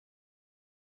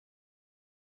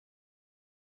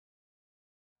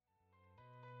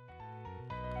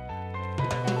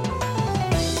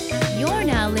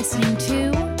listening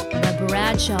to The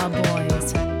Bradshaw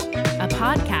Boys, a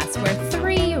podcast where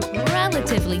three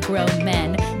relatively grown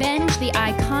men binge the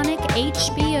iconic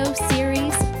HBO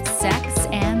series Sex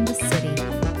and the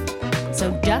City.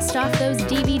 So dust off those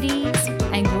DVDs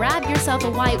and grab yourself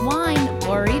a white wine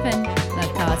or even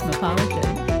a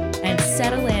Cosmopolitan and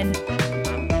settle in.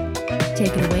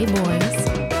 Take it away, boys.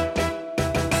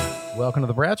 Welcome to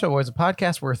the Bradshaw Boys, a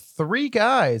podcast where three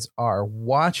guys are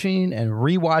watching and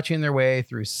rewatching their way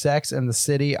through Sex and the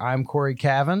City. I'm Corey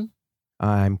Cavan.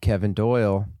 I'm Kevin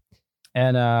Doyle.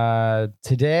 And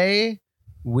today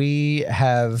we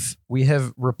have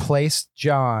replaced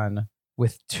John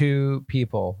with two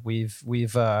people. We've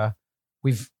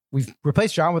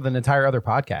replaced John with an entire other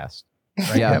podcast.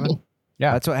 Right, Yeah. Kevin?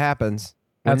 Yeah. That's what happens.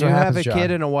 That's When what you happens, have a John.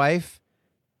 kid and a wife,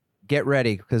 get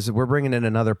ready because we're bringing in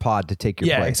another pod to take your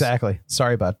place. Yeah, exactly.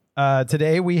 Sorry, bud.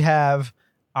 Today we have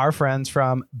our friends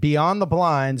from Beyond the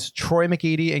Blinds, Troy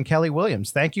McEady and Kelly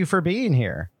Williams. Thank you for being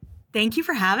here. Thank you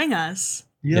for having us.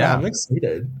 Yeah. I'm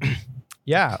excited.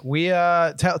 Yeah, we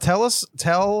tell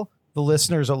the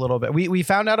listeners a little bit. We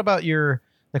found out about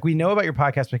we know about your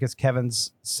podcast because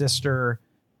Kevin's sister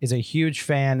is a huge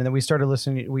fan, and then we started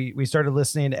listening. We started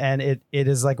listening, and it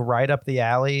is like right up the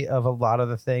alley of a lot of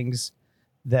the things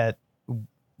that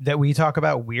we talk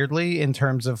about weirdly in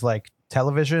terms of like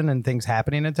television and things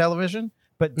happening in television.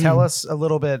 But tell us a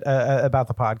little bit about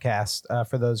the podcast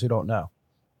for those who don't know.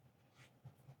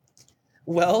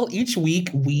 Well, each week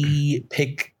we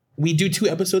do 2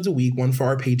 episodes a week, one for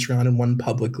our Patreon and one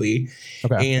publicly.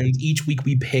 Okay. And each week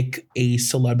we pick a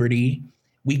celebrity.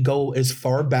 We go as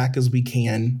far back as we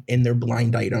can in their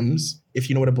blind items, if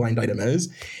you know what a blind item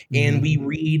is. And we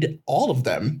read all of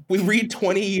them. We read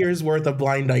 20 years worth of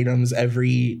blind items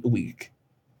every week.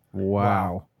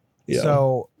 Wow. Yeah.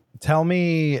 So tell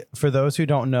me, for those who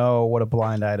don't know what a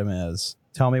blind item is,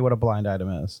 tell me what a blind item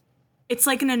is. It's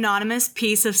like an anonymous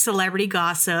piece of celebrity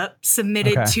gossip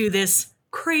submitted Okay. to this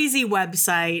crazy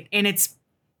website, and it's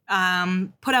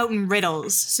put out in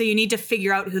riddles. So you need to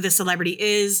figure out who the celebrity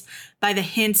is by the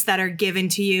hints that are given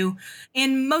to you.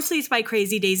 And mostly it's by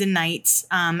Crazy Days and Nights.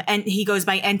 And he goes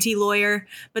by NT Lawyer,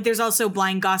 but there's also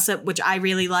Blind Gossip, which I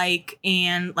really like,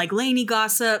 and like Laney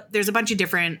Gossip. There's a bunch of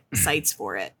different sites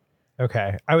for it.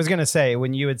 Okay. I was going to say,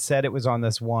 when you had said it was on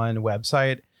this one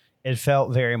website, it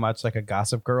felt very much like a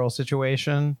Gossip Girl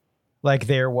situation. Like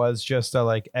there was just a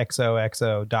like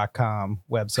xoxo.com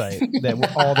website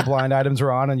that all the blind items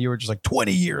were on, and you were just like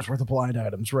 20 years worth of blind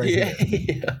items right Yeah.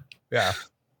 here. Yeah.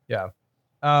 Yeah.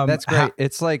 That's great.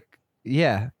 It's like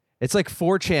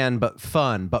 4chan, but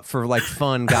fun, but for like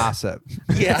fun gossip.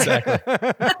 Yeah. Exactly.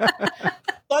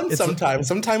 Fun sometimes.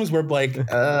 Sometimes we're like,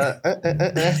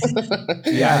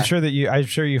 Yeah, I'm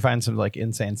sure you find some like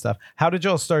insane stuff. How did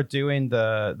y'all start doing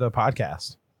the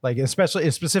podcast? Like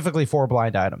specifically for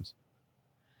blind items?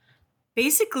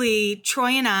 Basically, Troy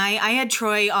and I had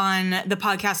Troy on the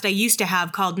podcast I used to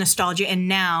have called Nostalgia and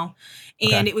Now.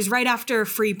 And Okay. it was right after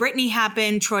Free Britney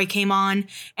happened. Troy came on.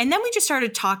 And then we just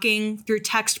started talking through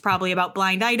text probably about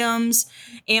blind items.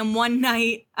 And one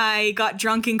night I got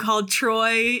drunk and called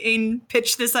Troy and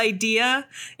pitched this idea.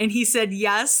 And he said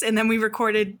yes. And then we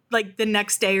recorded like the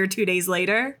next day or 2 days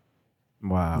later.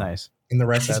 Wow. Nice. and the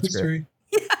rest is That's great.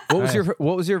 history.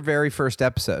 What was your very first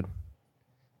episode?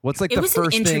 What's like It the was an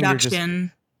first thing you're just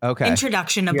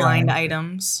introduction to Yeah. blind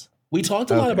items. We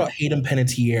talked a lot Okay. about Hayden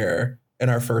Panettiere in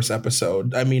our first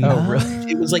episode. I mean, Oh,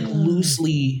 really? it was like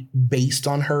loosely based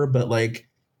on her, but like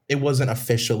it wasn't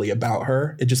officially about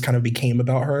her. It just kind of became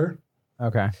about her.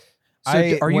 Okay.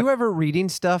 So are you ever reading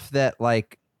stuff that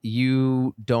like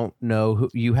you don't know who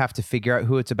you have to figure out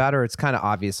who it's about, or it's kind of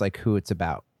obvious like who it's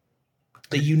about?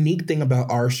 The unique thing about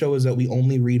our show is that we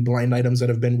only read blind items that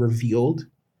have been revealed.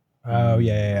 Oh,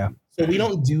 yeah. So we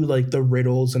don't do like the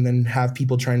riddles and then have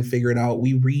people try and figure it out.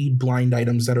 We read blind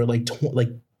items that are like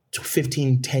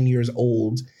 15, 10 years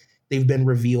old. They've been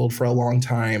revealed for a long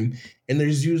time. And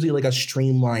there's usually like a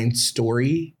streamlined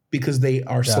story because they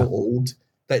are so old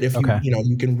that if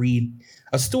you can read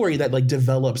a story that like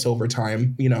develops over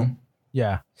time, you know.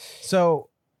 Yeah. So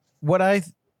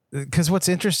because what's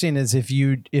interesting is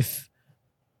if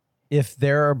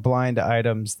there are blind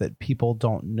items that people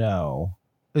don't know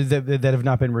that have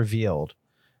not been revealed,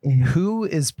 who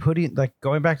is putting, like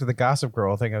going back to the Gossip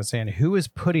Girl thing I was saying, who is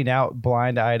putting out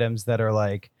blind items that are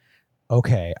like,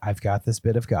 okay, I've got this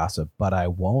bit of gossip, but I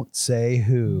won't say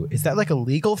who. Is that like a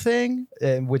legal thing?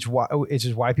 Which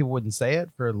is why people wouldn't say it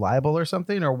for libel or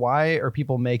something? Or why are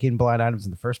people making blind items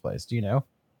in the first place? Do you know?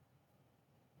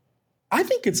 I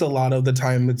think it's a lot of the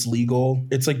time it's legal.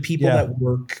 It's like people that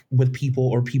work with people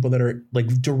or people that are like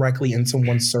directly in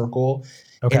someone's circle.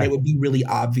 Okay. And it would be really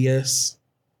obvious.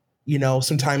 You know,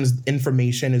 sometimes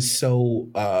information is so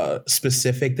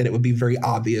specific that it would be very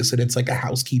obvious that it's like a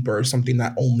housekeeper or something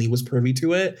that only was privy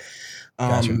to it.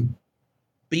 Gotcha.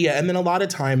 But yeah, and then a lot of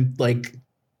time, like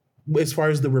as far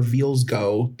as the reveals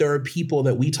go, there are people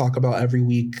that we talk about every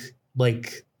week,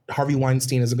 like Harvey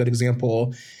Weinstein is a good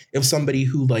example of somebody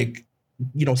who, like,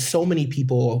 you know, so many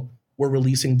people were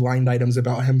releasing blind items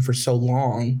about him for so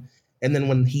long. And then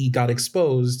when he got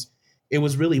exposed, it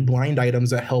was really blind items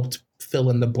that helped fill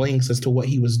in the blanks as to what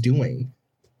he was doing.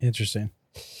 Interesting.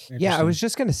 Yeah, I was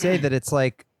just going to say that it's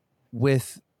like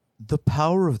with the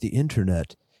power of the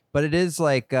internet, but it is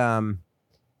like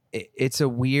it's a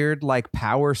weird like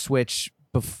power switch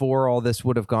before all this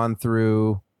would have gone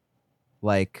through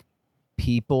like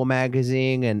People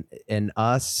magazine and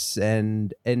Us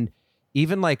and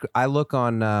even like I look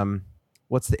on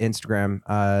what's the Instagram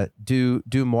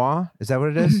do moi, is that what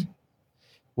it is?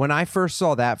 When I first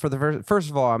saw that for the first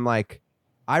of all, I'm like,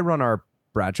 I run our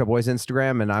Bradshaw Boys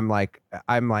Instagram and I'm like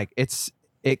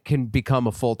it can become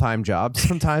a full-time job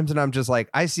sometimes, and I'm just like,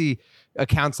 I see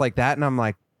accounts like that and I'm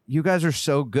like, you guys are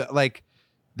so good. Like,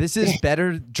 this is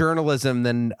better journalism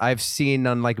than I've seen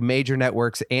on like major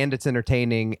networks, and it's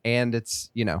entertaining and it's,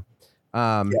 you know,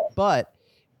 but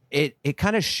it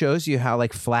kind of shows you how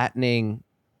like flattening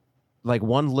like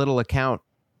one little account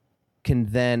can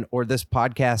then, or this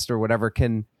podcast or whatever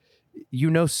can, you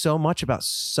know, so much about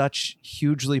such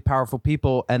hugely powerful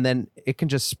people, and then it can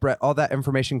just spread, all that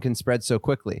information can spread so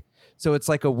quickly. So it's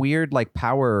like a weird like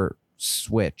power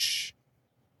switch.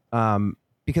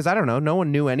 Because I don't know, no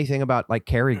one knew anything about like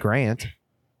Cary Grant.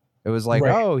 It was like,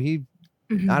 oh, he,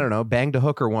 I don't know, banged a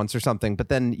hooker once or something. But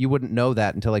then you wouldn't know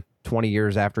that until like 20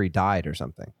 years after he died or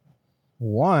something.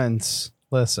 Once,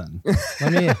 listen,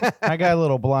 I got a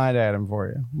little blind item for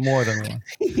you. More than one.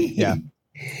 Yeah.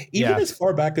 Even as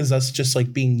far back as us just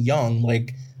like being young,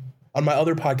 like on my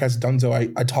other podcast,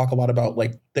 Dunzo, I talk a lot about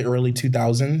like the early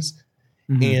 2000s.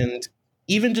 And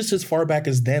even just as far back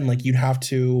as then, like you'd have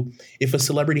to, if a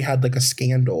celebrity had like a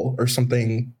scandal or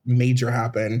something major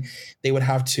happen, they would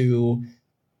have to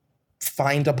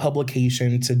find a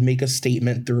publication to make a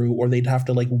statement through, or they'd have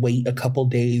to like wait a couple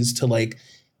days to like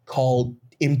call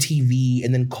MTV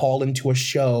and then call into a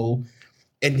show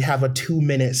and have a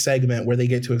 2-minute segment where they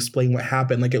get to explain what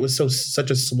happened. Like it was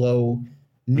such a slow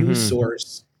news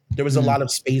source. There was a lot of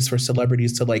space for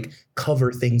celebrities to like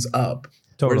cover things up.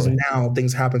 Totally. Whereas now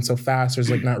things happen so fast,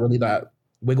 there's like not really that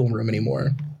wiggle room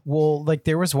anymore. Well, like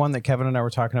there was one that Kevin and I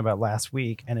were talking about last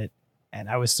week, and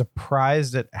I was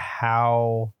surprised at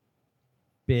how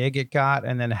big it got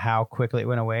and then how quickly it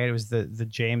went away. It was the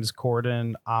James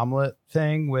Corden omelet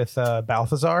thing with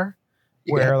Balthazar,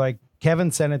 where like Kevin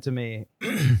sent it to me,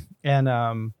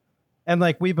 and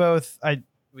like we both, I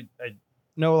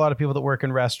know a lot of people that work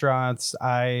in restaurants.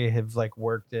 I have like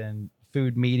worked in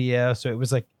food media, so it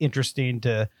was like interesting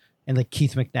and like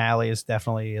Keith McNally is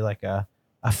definitely like a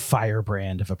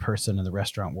firebrand of a person in the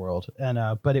restaurant world, and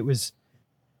but it was,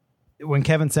 when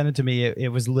Kevin sent it to me,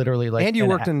 it was literally like, and you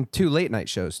worked in 2 late night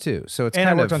shows too, so it's and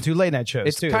kind I worked on 2 late night shows.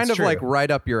 It's too. kind it's of true. like right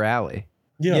up your alley.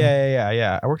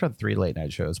 Yeah. I worked on 3 late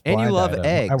night shows. And you love item.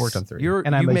 eggs. I worked on 3. You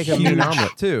make a mean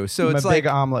omelet too. So I'm it's a like big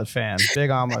omelet fan. Big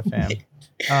omelet fan.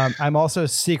 I'm also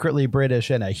secretly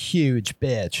British and a huge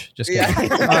bitch. Just kidding.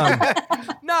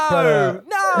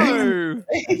 No.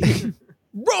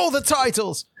 Roll the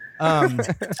titles.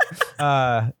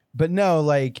 But no,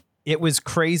 like it was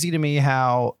crazy to me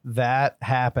how that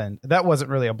happened. That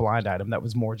wasn't really a blind item. That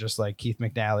was more just like Keith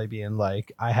McNally being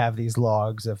like, I have these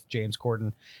logs of James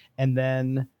Corden. And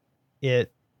then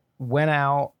it went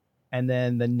out. And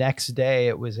then the next day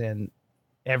it was in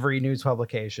every news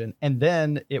publication. And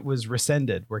then it was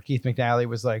rescinded, where Keith McNally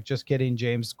was like, just kidding.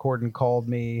 James Corden called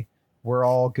me. We're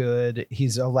all good.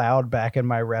 He's allowed back in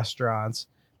my restaurants.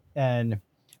 And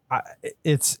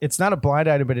it's not a blind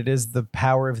item, but it is the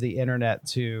power of the internet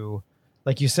to,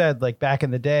 like you said, like back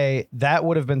in the day, that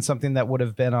would have been something that would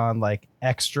have been on like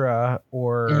Extra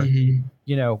or, you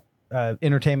know,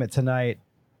 Entertainment Tonight.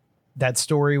 That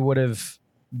story would have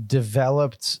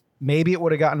developed. Maybe it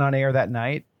would have gotten on air that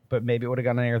night, but maybe it would have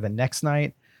gotten on air the next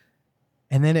night.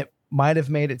 And then it might have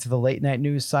made it to the late night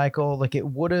news cycle. Like it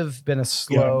would have been a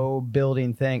slow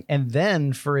building thing. And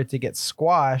then for it to get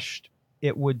squashed,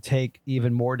 it would take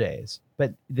even more days.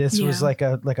 But this was like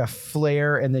a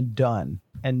flare and then done.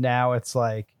 And now it's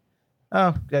like,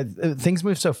 oh, things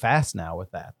move so fast now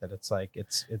with that it's like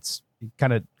it's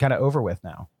kind of over with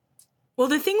now. Well,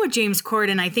 the thing with James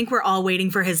Corden, I think we're all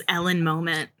waiting for his Ellen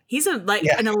moment. He's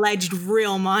an alleged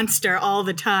real monster all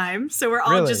the time. So we're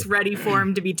all just ready for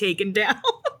him to be taken down.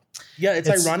 Yeah, it's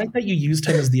ironic that you used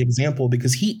him as the example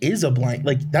because he is a blind,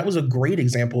 like that was a great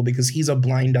example because he's a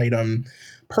blind item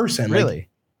person. Really? Like,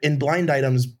 in blind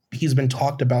items, he's been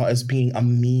talked about as being a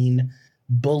mean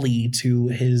bully to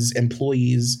his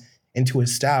employees and to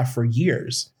his staff for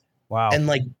years. Wow. And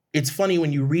like, it's funny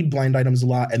when you read blind items a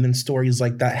lot and then stories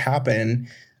like that happen.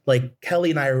 Like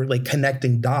Kelly and I are like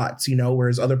connecting dots, you know,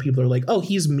 whereas other people are like, oh,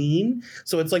 he's mean.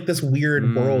 So it's like this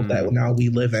weird world that now we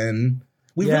live in.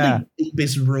 We really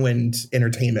basically ruined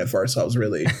entertainment for ourselves,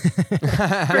 really.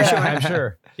 For sure. I'm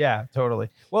sure. Yeah, totally.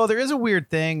 Well, there is a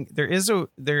weird thing.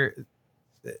 It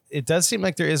does seem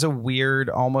like there is a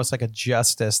weird, almost like a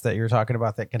justice that you're talking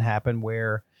about that can happen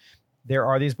where there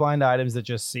are these blind items that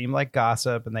just seem like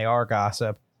gossip and they are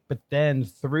gossip. But then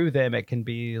through them, it can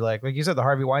be like you said, the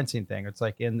Harvey Weinstein thing. It's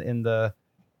like in the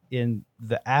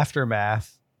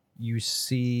aftermath, you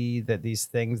see that these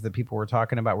things that people were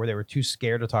talking about where they were too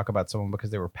scared to talk about someone because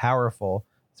they were powerful.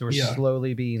 So we're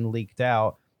slowly being leaked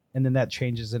out. And then that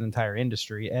changes an entire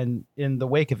industry. And in the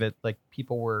wake of it, like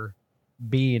people were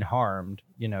being harmed,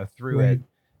 you know, through it.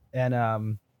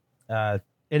 And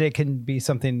it can be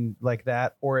something like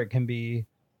that, or it can be,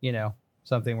 you know,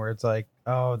 something where it's like,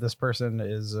 oh, this person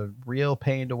is a real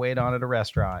pain to wait on at a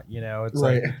restaurant. You know, it's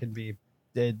like it can be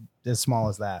as small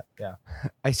as that. Yeah.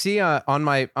 I see on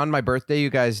my birthday, you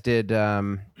guys did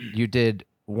you did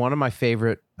one of my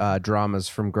favorite dramas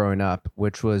from growing up,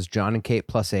 which was John and Kate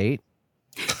plus 8.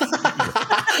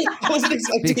 I wasn't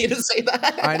expecting you to say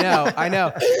that. I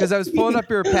know. Because I was pulling up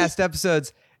your past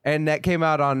episodes and that came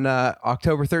out on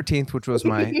October 13th, which was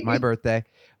my birthday.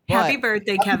 Happy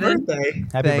birthday, Kevin.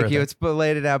 Thank you. It's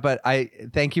belated now, but I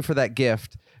thank you for that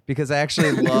gift because I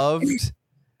actually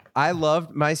I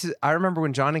remember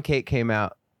when John and Kate came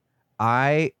out,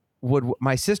 my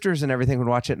sisters and everything would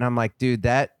watch it and I'm like, dude,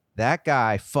 that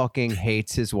guy fucking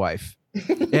hates his wife.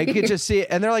 I could just see it.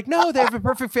 And they're like, no, they have a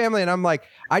perfect family. And I'm like,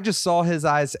 I just saw his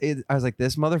eyes. I was like,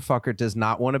 this motherfucker does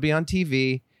not want to be on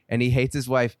TV and he hates his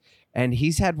wife. And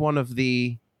he's had one of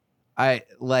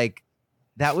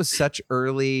that was such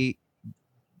early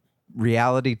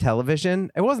reality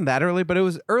television. It wasn't that early, but it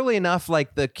was early enough,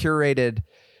 like the curated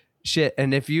shit.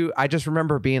 And I just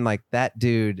remember being like, that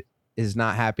dude is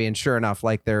not happy. And sure enough,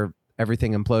 like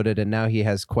everything imploded and now he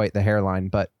has quite the hairline.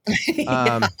 But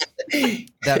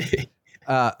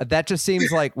that just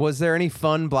seems like, was there any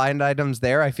fun blind items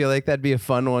there? I feel like that'd be a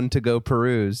fun one to go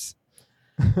peruse.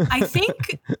 I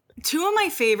think two of my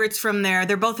favorites from there,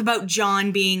 they're both about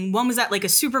John one was at like a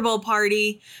Super Bowl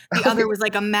party. The other was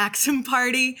like a Maxim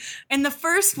party. And the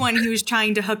first one, he was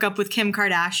trying to hook up with Kim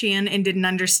Kardashian and didn't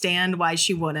understand why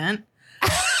she wouldn't.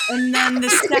 And then the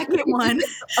second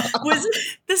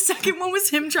one was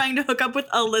him trying to hook up with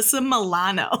Alyssa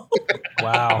Milano.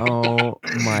 Wow. Oh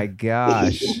my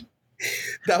gosh.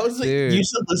 That was like, you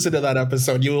should listen to that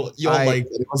episode. You'll like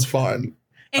it. It was fun.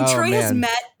 And Troy has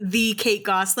met the Kate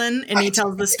Gosselin and he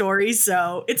tells the story,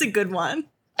 so it's a good one.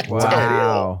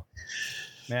 Wow.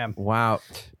 Man. Wow.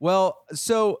 Well,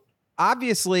 so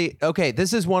obviously, okay,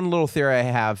 this is one little theory I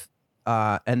have,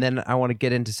 and then I want to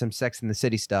get into some Sex and the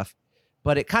City stuff.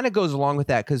 But it kind of goes along with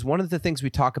that because one of the things we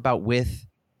talk about with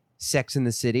Sex and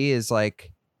the City is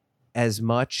like, as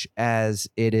much as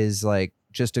it is like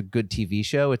just a good TV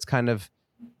show, it's kind of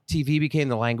TV became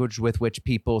the language with which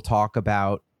people talk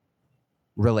about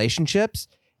relationships.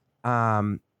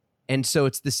 And so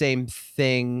it's the same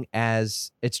thing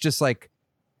as it's just like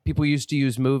people used to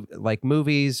use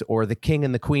movies or the king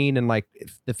and the queen and like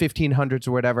the 1500s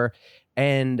or whatever.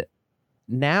 And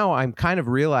now I'm kind of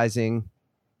realizing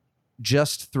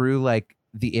just through like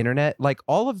the internet, like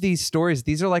all of these stories,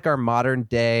 these are like our modern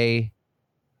day.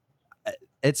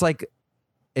 It's like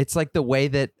the way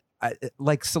that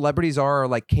like celebrities are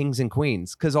like kings and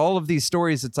queens, because all of these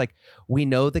stories, it's like we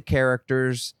know the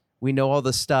characters, we know all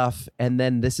the stuff, and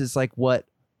then this is like what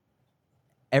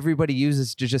everybody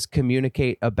uses to just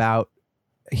communicate about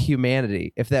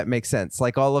humanity, if that makes sense.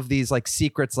 Like all of these like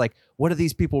secrets, like what do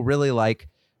these people really like?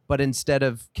 But instead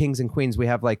of kings and queens, we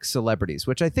have like celebrities,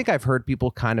 which I think I've heard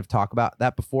people kind of talk about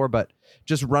that before, but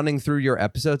just running through your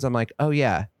episodes, I'm like, oh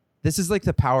yeah, this is like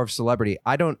the power of celebrity.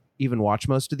 I don't even watch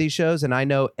most of these shows, and I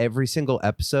know every single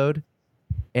episode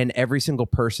and every single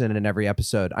person in every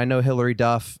episode. I know Hilary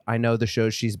Duff. I know the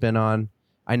shows she's been on.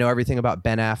 I know everything about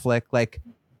Ben Affleck. Like,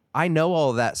 I know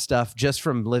all of that stuff just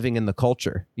from living in the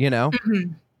culture, you know?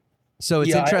 Mm-hmm. So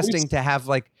it's interesting to have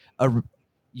like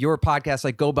your podcast,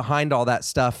 like go behind all that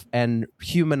stuff and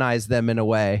humanize them in a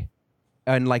way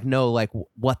and like know like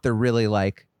what they're really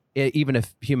like even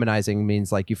if humanizing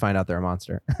means like you find out they're a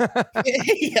monster.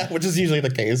 Yeah, which is usually the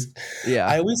case. Yeah.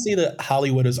 I always see that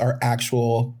Hollywood is our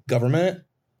actual government,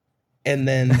 and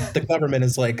then the government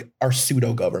is like our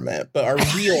pseudo government, but our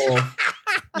real,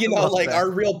 like our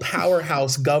real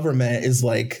powerhouse government is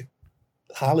like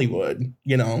Hollywood,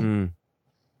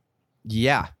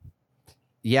 Yeah.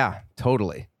 Yeah,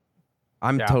 totally.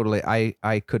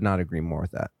 I could not agree more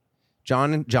with that.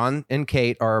 John and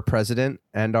Kate are our president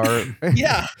and our and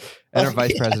our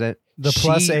vice president. The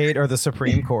 +8 or the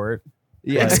Supreme Court.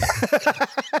 Yes.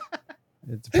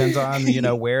 It depends on,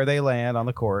 where they land on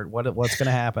the court, what's going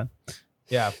to happen.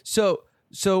 Yeah. So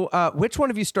which one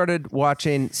of you started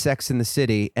watching Sex in the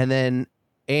City, and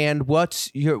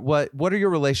what are your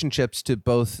relationships to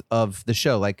both of the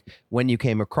show? Like when you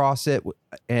came across it,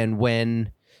 and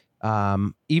when,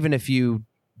 even if you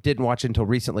didn't watch it until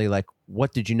recently, like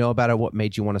what did you know about it? What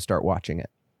made you want to start watching it?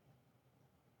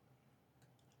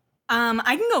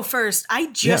 I can go first. I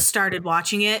just started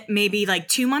watching it maybe like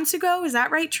 2 months ago. Is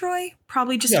that right, Troy?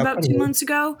 Probably just about 2 months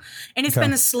ago. And it's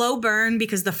been a slow burn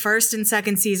because the first and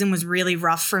second season was really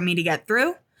rough for me to get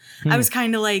through. I was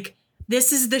kind of like,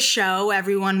 this is the show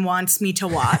everyone wants me to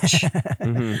watch.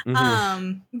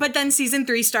 But then season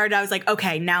 3 started. I was like,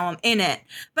 okay, now I'm in it.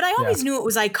 But I always knew it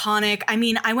was iconic. I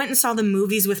mean, I went and saw the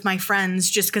movies with my friends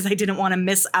just because I didn't want to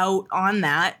miss out on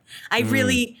that. I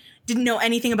really didn't know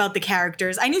anything about the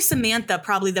characters. I knew Samantha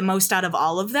probably the most out of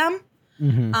all of them.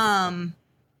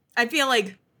 I feel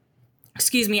like,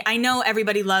 I know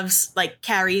everybody loves like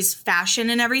Carrie's fashion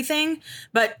and everything,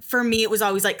 but for me, it was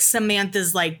always like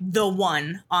Samantha's like the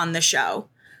one on the show.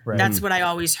 Right. That's what I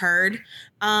always heard.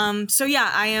 So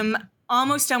yeah, I am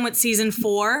almost done with season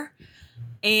 4,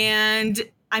 and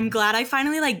I'm glad I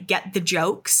finally like get the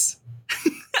jokes.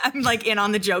 I'm like in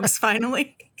on the jokes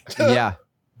finally. Yeah.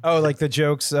 Oh, like the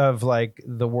jokes of like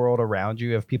the world around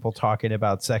you, of people talking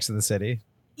about Sex in the City.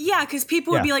 Yeah, because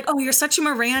people would be like, "Oh, you're such a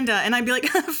Miranda," and I'd be like,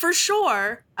 "For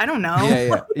sure." I don't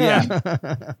know.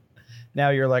 Yeah. Now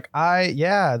you're like,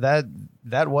 that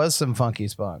was some funky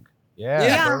spunk.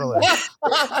 Yeah. Totally.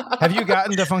 Have you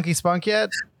gotten to funky spunk yet?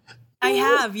 I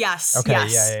have, yes. Okay,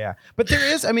 yes. Yeah. But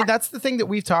there is, that's the thing that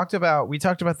we've talked about. We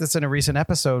talked about this in a recent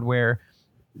episode where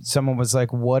someone was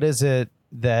like, what is it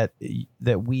that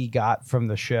we got from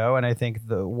the show? And I think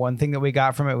the one thing that we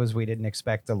got from it was we didn't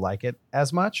expect to like it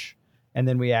as much. And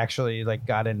then we actually like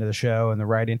got into the show and the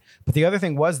writing. But the other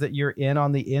thing was that you're in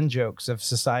on the in-jokes of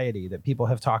society that people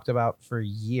have talked about for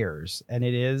years. And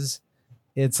it's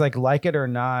like it or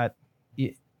not,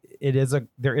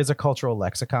 there is a cultural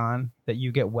lexicon that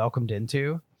you get welcomed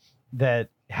into that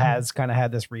has kind of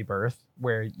had this rebirth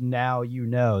where now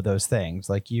those things.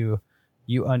 Like you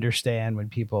understand when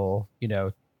people,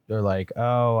 they're like,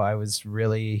 oh, I was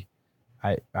really...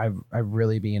 I'm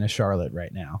really being a Charlotte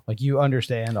right now. Like you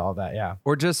understand all that. Yeah.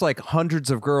 Or just like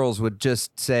hundreds of girls would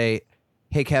just say,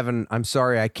 hey, Kevin, I'm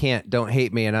sorry, I can't, don't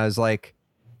hate me. And I was like,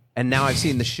 and now I've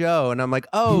seen the show and I'm like,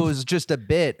 oh, it was just a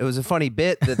bit. It was a funny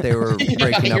bit that they were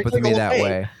breaking up with me that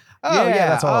way. Oh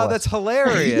yeah. That's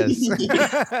hilarious.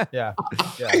 Yeah.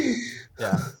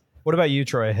 What about you,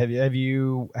 Troy? Have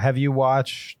you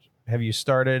watched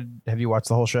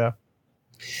the whole show?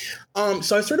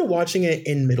 So I started watching it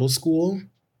in middle school,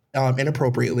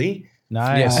 inappropriately.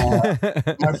 Nice.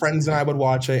 My friends and I would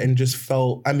watch it and just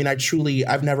felt,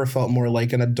 I've never felt more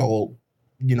like an adult,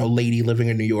 lady living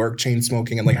in New York, chain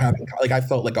smoking and I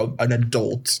felt like an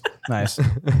adult. Nice.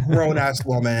 Grown ass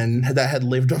woman that had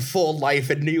lived a full life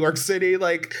in New York City.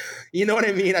 Like, you know what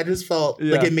I mean? I just felt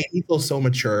like it made me feel so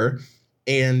mature.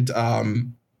 And,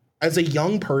 as a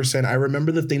young person, I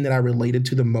remember the thing that I related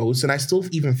to the most, and I still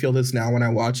even feel this now when I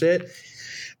watch it,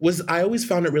 was I always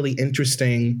found it really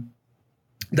interesting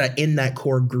that in that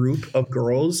core group of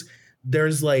girls,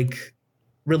 there's like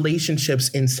relationships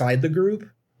inside the group.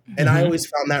 And I always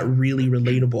found that really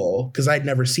relatable because I'd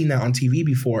never seen that on TV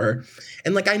before.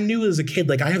 And like I knew as a kid,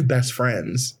 like I have best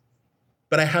friends,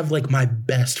 but I have like my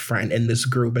best friend in this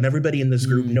group, and everybody in this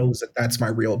group knows that that's my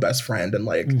real best friend. And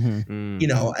like,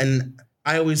 and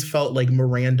I always felt like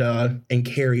Miranda and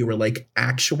Carrie were like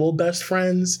actual best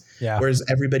friends. Yeah. Whereas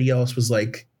everybody else was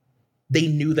like, they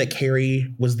knew that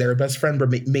Carrie was their best friend, but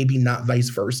maybe not vice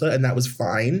versa. And that was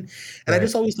fine. And I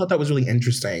just always thought that was really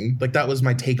interesting. Like that was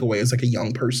my takeaway as like a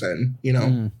young person,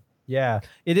 Yeah,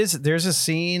 it is. There's a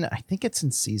scene, I think it's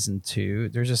in season 2.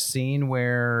 There's a scene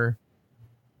where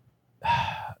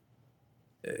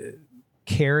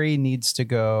Carrie needs to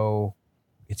go.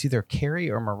 It's either Carrie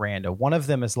or Miranda. One of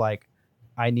them is like,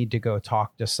 I need to go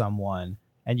talk to someone,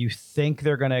 and you think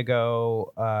they're gonna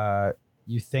go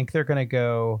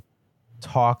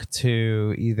talk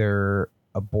to either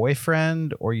a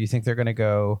boyfriend, or you think they're going to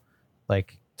go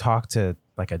like talk to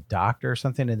like a doctor or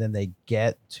something, and then they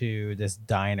get to this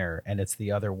diner and it's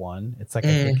the other one. It's like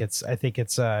I think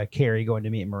it's Carrie going to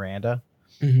meet Miranda.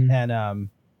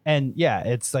 And yeah,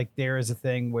 it's like there is a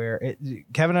thing where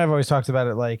Kevin and I have always talked about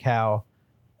it, like how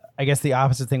I guess the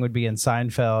opposite thing would be in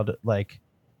Seinfeld, like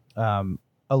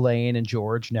Elaine and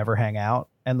George never hang out,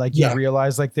 and like you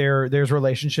realize like there's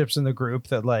relationships in the group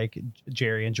that like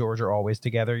Jerry and George are always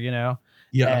together, you know.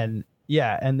 And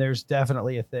there's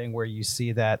definitely a thing where you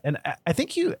see that, and I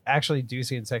think you actually do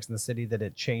see in Sex and the City that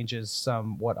it changes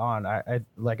somewhat on. I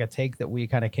like a take that we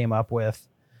kind of came up with.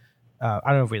 I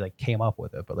don't know if we like came up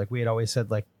with it, but like we had always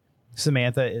said like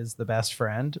Samantha is the best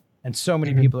friend, and so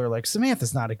many people are like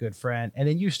Samantha's not a good friend, and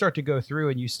then you start to go through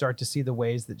and you start to see the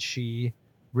ways that she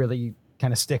really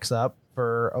kind of sticks up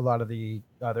for a lot of the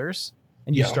others,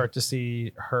 and you start to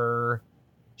see her.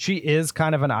 She is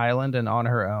kind of an island and on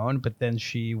her own, but then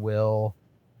she will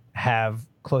have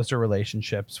closer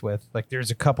relationships with, like,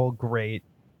 there's a couple great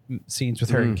scenes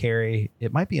with her and Carrie.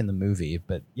 It might be in the movie,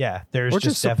 but yeah, there's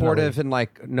just supportive, and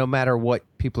like no matter what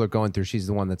people are going through, she's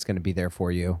the one that's going to be there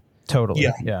for you. Totally.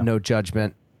 Yeah. No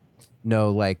judgment.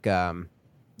 No, like, and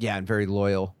very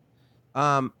loyal.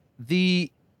 So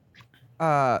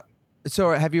are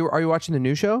you watching the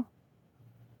new show?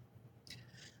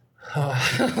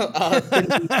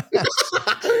 The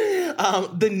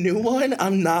new one,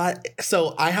 I'm not.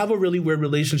 So I have a really weird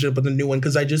relationship with the new one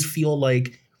because I just feel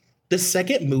like the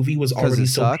second movie was already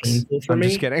so painful for me.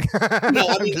 I'm just kidding. No,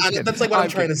 I mean that's like what I'm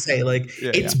trying to say. Like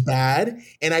it's bad,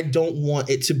 and I don't want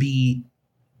it to be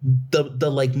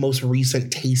the like most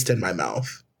recent taste in my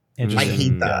mouth. I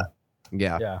hate that.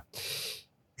 Yeah.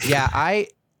 I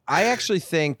actually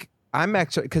think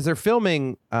because they're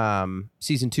filming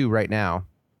season 2 right now.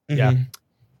 Yeah.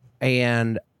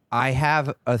 And I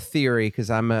have a theory because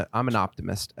I'm an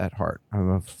optimist at heart. I'm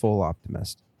a full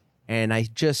optimist. And I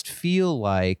just feel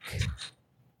like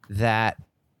that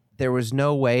there's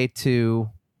no way to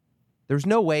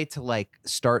like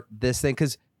start this thing,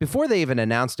 because before they even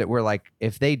announced it, we're like,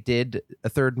 if they did a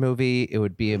third movie, it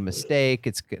would be a mistake.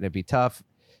 It's going to be tough.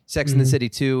 Sex and the City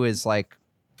 2 is like,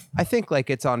 I think like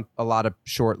it's on a lot of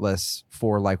short lists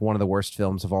for like one of the worst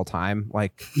films of all time.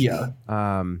 Like,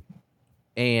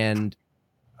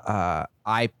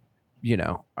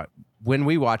 when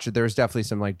we watch it, there's definitely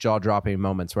some like jaw dropping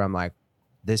moments where I'm like,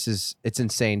 it's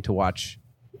insane to watch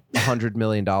 $100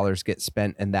 million get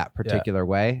spent in that particular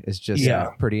way. It's just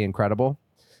pretty incredible.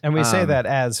 And we say that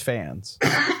as fans,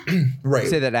 right? We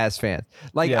say that as fans.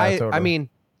 Like, I mean,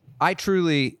 I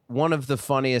truly, one of the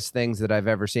funniest things that I've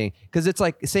ever seen, because it's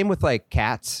like same with like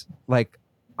Cats. Like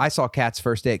I saw Cats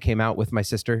first day it came out with my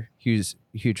sister, who's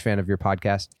a huge fan of your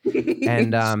podcast,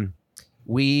 and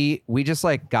we just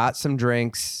like got some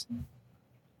drinks,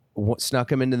 snuck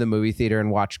them into the movie theater and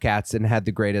watched Cats, and had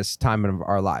the greatest time of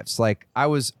our lives. Like I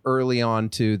was early on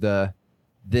to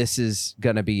this is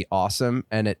gonna be awesome,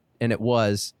 and it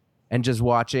was, and just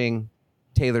watching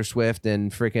Taylor Swift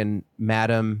and freaking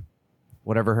Madam,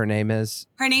 whatever her name is.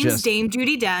 Her name's Dame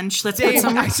Judi Dench. Let's put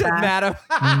some respect.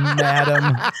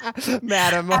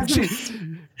 Madam. She's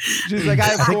like,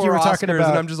 I think you were talking about,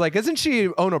 and I'm just like, isn't she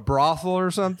own a brothel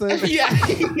or something? Yeah.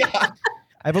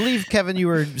 I believe, Kevin, you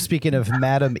were speaking of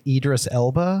Madam Idris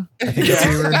Elba. I think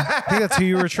that's who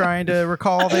you were trying to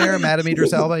recall there, Madam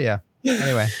Idris Elba. Yeah.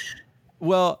 Anyway.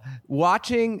 Well,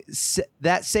 watching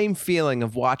that same feeling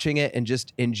of watching it and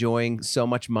just enjoying so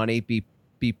much money be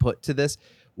put to this,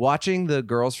 watching the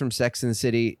girls from Sex and the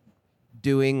City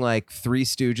doing like Three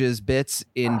Stooges bits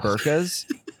in burqas,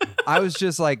 I was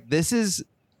just like, this is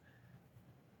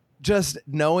just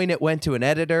knowing it went to an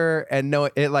editor and know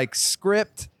it like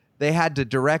script. They had to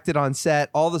direct it on set,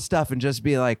 all the stuff, and just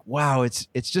be like, wow, it's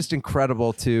just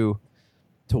incredible to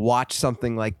watch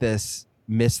something like this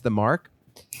miss the mark.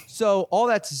 So all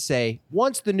that to say,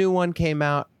 once the new one came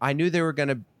out, I knew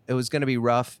it was gonna be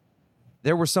rough.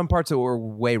 There were some parts that were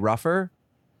way rougher.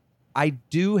 I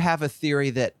do have a theory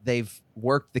that they've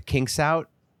worked the kinks out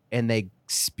and they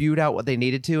spewed out what they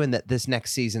needed to, and that this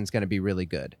next season is going to be really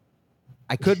good.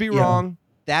 I could be wrong.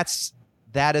 That's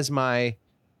my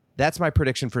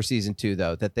prediction for season 2,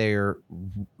 though, that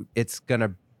it's going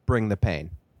to bring the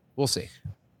pain. We'll see.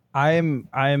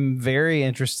 I'm very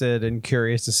interested and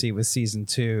curious to see with season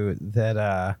 2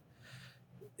 that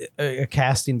a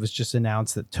casting was just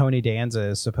announced that Tony Danza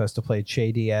is supposed to play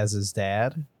Che Diaz's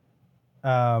dad.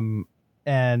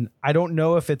 And I don't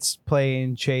know if it's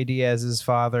playing Che Diaz's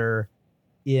father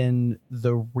in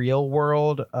the real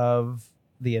world of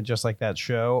the And Just Like That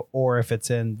show, or if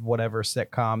it's in whatever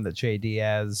sitcom that Che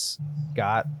Diaz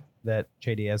got that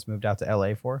JD has moved out to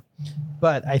LA for.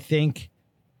 But I think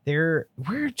we're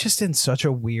just in such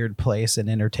a weird place in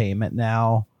entertainment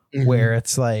now where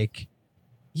it's like,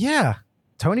 yeah,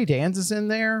 Tony Danza's in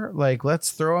there. Like,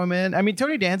 let's throw him in. I mean,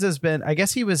 Tony Danza's been, I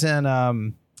guess he was in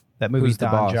that movie Who's the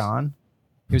Don Boss? John.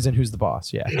 He was in Who's the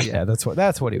Boss? Yeah. Yeah, that's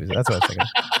what he was. That's what I was thinking.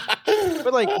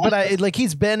 But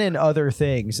he's been in other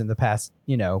things in the past,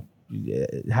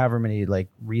 however many like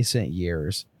recent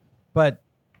years. But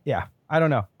yeah, I don't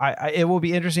know. It will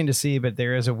be interesting to see, but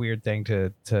there is a weird thing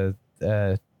to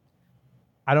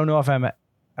I don't know if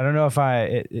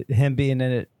him being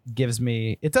in it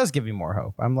does give me more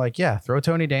hope. I'm like, yeah, throw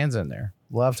Tony Danza in there.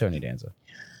 Love Tony Danza.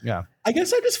 Yeah. I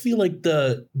guess I just feel like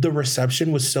the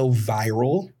reception was so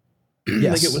viral.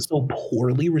 Yes. Like it was so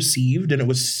poorly received, and it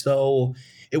was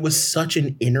such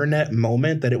an internet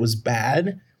moment that it was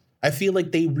bad. I feel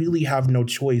like they really have no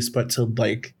choice but to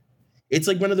like, it's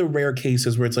like one of the rare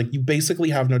cases where it's like you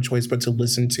basically have no choice but to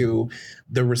listen to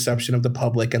the reception of the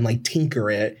public and like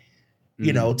tinker it,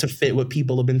 to fit what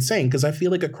people have been saying. Because I feel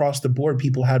like across the board,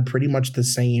 people had pretty much the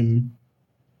same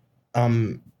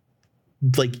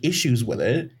like issues with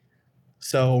it.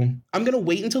 So I'm going to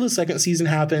wait until the second season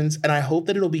happens, and I hope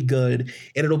that it'll be good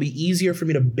and it'll be easier for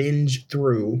me to binge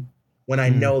through when I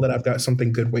know that I've got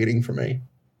something good waiting for me.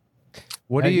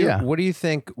 What do you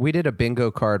think? We did a bingo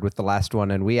card with the last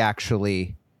one, and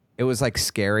it was like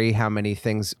scary how many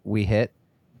things we hit.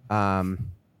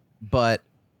 But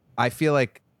I feel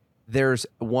like there's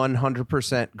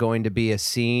 100% going to be a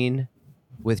scene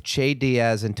with Che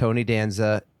Diaz and Tony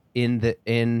Danza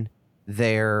in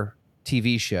their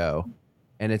TV show,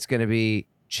 and it's going to be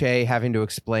Che having to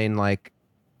explain like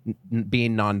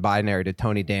being non-binary to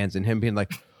Tony Danza, and him being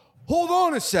like, hold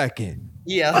on a second.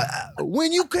 Yeah.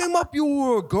 When you came up, you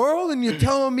were a girl, and you're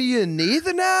telling me you're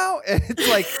neither now? And it's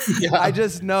like, I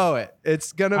just know it.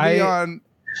 It's going to be on.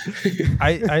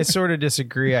 I sort of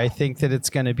disagree. I think that it's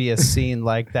going to be a scene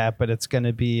like that, but it's going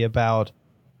to be about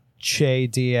Che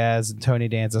Diaz and Tony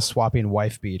Danza swapping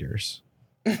wife beaters.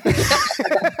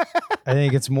 I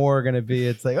think it's more going to be,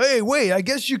 it's like, hey, wait, I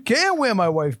guess you can wear my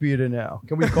wife beater now.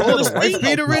 Can we call it a wife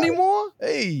beater anymore?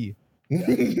 Hey.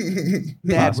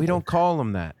 Dad, we don't call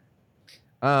them that.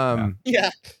 Yeah.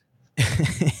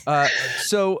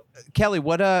 So Kelly,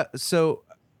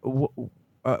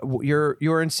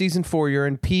 you're in season 4. You're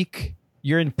in peak.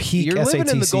 You're living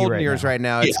in the SATC golden years right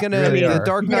now. It's gonna really the are.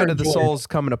 dark night of the soul's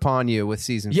coming upon you with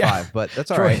season 5, but that's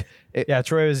all right.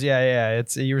 Troy was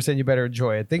It's you were saying you better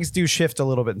enjoy it. Things do shift a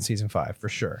little bit in season 5 for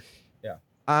sure. Yeah.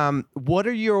 What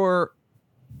are your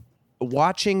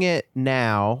watching it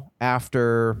now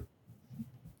after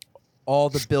all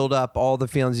the build up, all the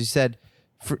feelings you said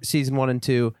for season 1 and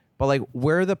 2, but like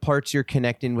where are the parts you're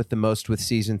connecting with the most with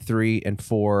season 3 and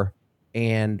 4,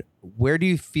 and where do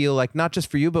you feel like, not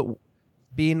just for you, but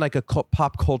being like a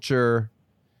pop culture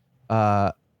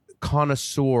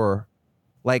connoisseur,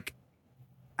 like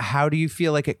how do you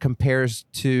feel like it compares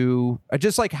to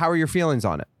just like how are your feelings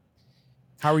on it?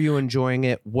 How are you enjoying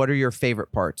it? What are your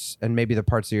favorite parts? And maybe the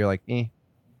parts that you're like, eh.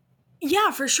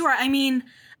 Yeah, for sure. I mean,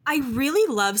 I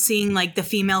really love seeing like the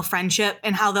female friendship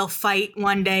and how they'll fight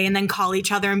one day and then call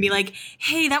each other and be like,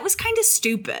 hey, that was kind of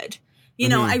stupid. You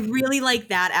know, I really like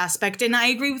that aspect. And I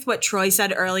agree with what Troy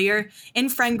said earlier. In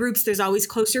friend groups, there's always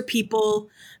closer people,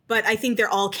 but I think they're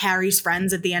all Carrie's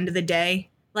friends at the end of the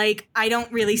day. Like, I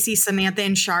don't really see Samantha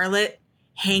and Charlotte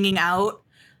hanging out.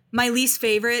 My least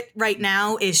favorite right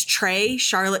now is Trey,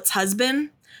 Charlotte's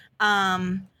husband.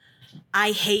 I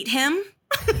hate him.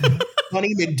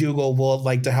 Honey McDougal will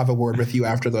like to have a word with you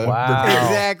after the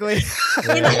Exactly.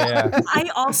 I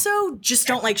also just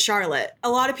don't like Charlotte. A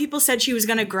lot of people said she was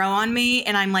going to grow on me,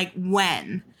 and I'm like,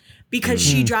 when? Because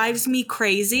she drives me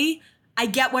crazy. I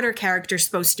get what her character's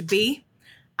supposed to be.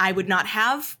 I would not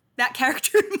have that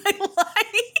character in my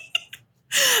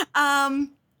life.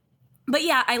 But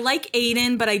yeah, I like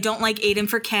Aiden, but I don't like Aiden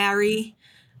for Carrie.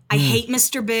 I hate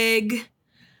Mr. Big.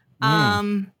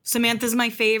 Samantha's my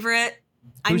favorite.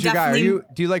 Who's your guy? Do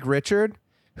you like Richard?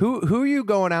 Who are you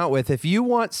going out with? If you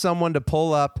want someone to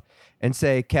pull up and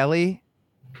say, Kelly,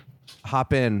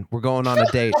 hop in, we're going on a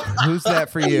date. Who's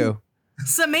that for you?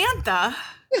 Samantha.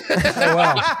 Oh,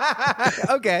 wow.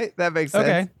 Okay, that makes sense.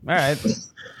 Okay, all right.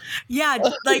 Yeah,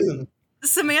 like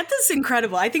Samantha's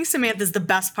incredible. I think Samantha's the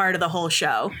best part of the whole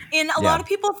show. And a lot of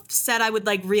people said I would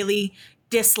like really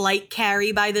dislike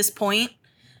Carrie by this point.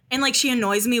 And like she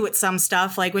annoys me with some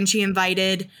stuff, like when she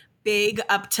invited Big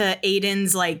up to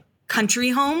Aiden's like country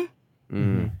home.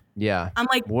 Yeah. I'm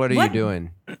like, what are you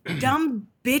doing? Dumb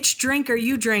bitch drink are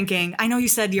you drinking? I know you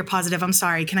said you're positive. I'm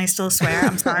sorry. Can I still swear?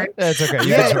 I'm sorry. That's okay.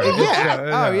 Yeah, That's right.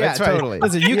 yeah. Oh, yeah, it's fine. totally.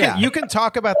 Listen, Yeah. you can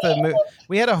talk about the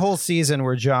we had a whole season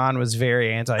where John was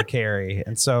very anti-Carrie,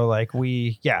 and so like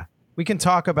we can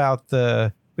talk about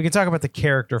the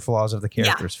character flaws of the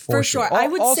characters for sure. I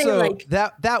would also, say like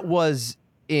that was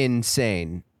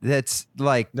insane. That's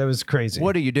like, that was crazy.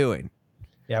 what are you doing?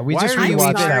 Yeah, we Why just are you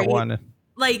rewatched that sorry. one.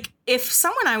 like if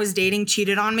someone I was dating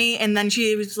cheated on me and then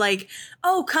she was like,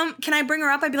 "Oh, can I bring her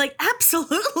up?" I'd be like,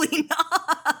 "Absolutely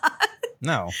not."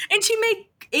 No. And she made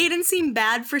Aiden seem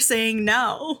bad for saying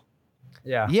no.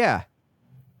 Yeah. Yeah.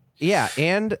 Yeah,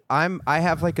 and I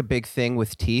have like a big thing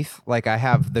with teeth. Like I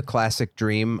have the classic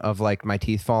dream of like my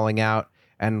teeth falling out,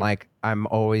 and like I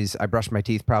brush my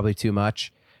teeth probably too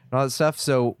much and all that stuff.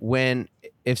 So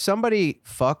if somebody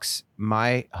fucks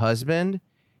my husband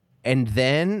and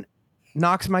then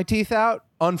knocks my teeth out,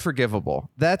 unforgivable.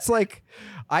 That's like,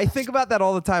 I think about that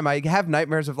all the time. I have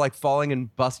nightmares of like falling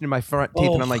and busting my front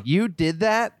teeth, and I'm like, you did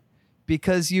that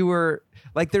because you were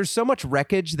like, there's so much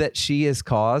wreckage that she has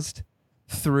caused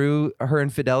through her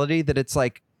infidelity that it's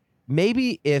like,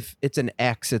 maybe if it's an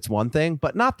ex, it's one thing,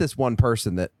 but not this one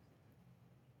person that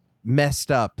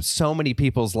messed up so many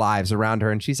people's lives around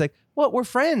her. And she's like, "What? We're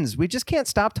friends. We just can't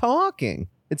stop talking."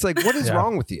 It's like, what is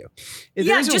wrong with you?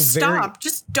 Just stop.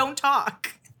 Just don't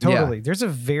talk. Totally. Yeah. There's a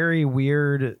very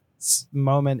weird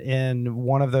moment in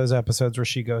one of those episodes where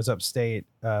she goes upstate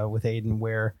with Aiden,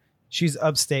 where she's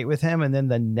upstate with him, and then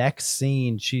the next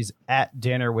scene she's at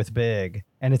dinner with Big,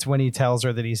 and it's when he tells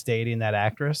her that he's dating that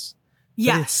actress.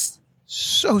 Yes.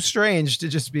 So strange to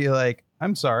just be like,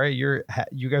 "I'm sorry, you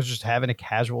guys are just having a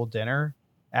casual dinner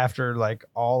after like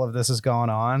all of this has gone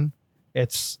on."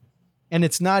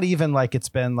 It's not even like it's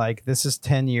been like, this is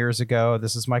 10 years ago.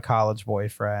 This is my college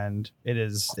boyfriend. It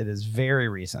is very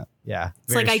recent. Yeah.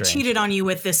 It's like, strange. I cheated on you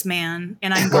with this man,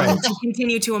 and I'm going to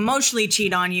continue to emotionally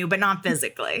cheat on you, but not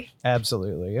physically.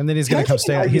 Absolutely. And then he's going to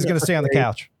stay on the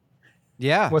couch.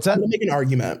 Yeah. What's that? I'm gonna make an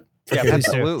argument. Yeah, please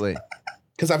do. Absolutely.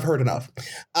 Because I've heard enough.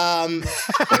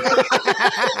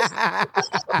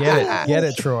 Get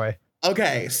it, Troy.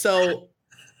 Okay, so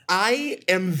I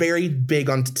am very big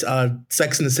on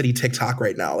Sex and the City TikTok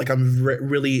right now. Like I'm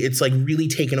it's like really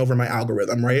taken over my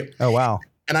algorithm, right? Oh, wow.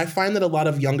 And I find that a lot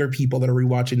of younger people that are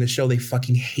rewatching the show, they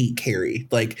fucking hate Carrie.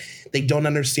 Like they don't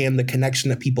understand the connection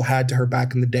that people had to her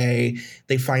back in the day.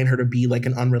 They find her to be like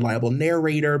an unreliable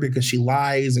narrator because she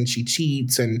lies and she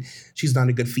cheats and she's not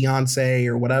a good fiance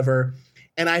or whatever.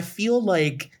 And I feel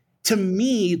like, to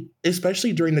me,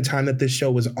 especially during the time that this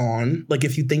show was on, like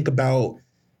if you think about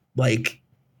like,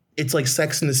 it's like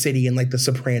Sex and the City and like The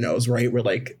Sopranos, right? We're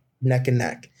like neck and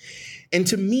neck. And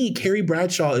to me, Carrie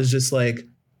Bradshaw is just like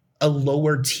a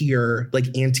lower tier, like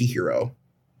anti-hero.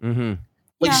 Mm-hmm.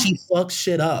 Like she fucks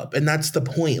shit up. And that's the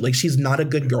point. Like she's not a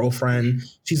good girlfriend.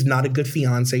 She's not a good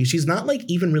fiance. She's not like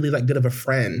even really that good of a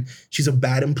friend. She's a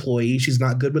bad employee. She's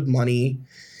not good with money.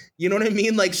 You know what I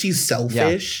mean? Like she's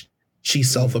selfish. Yeah.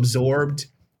 She's self-absorbed.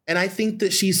 And I think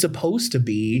that she's supposed to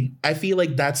be. I feel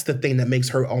like that's the thing that makes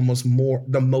her almost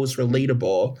the most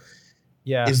relatable.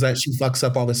 Yeah. Is that she fucks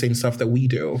up all the same stuff that we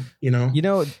do, you know? You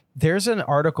know, there's an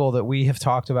article that we have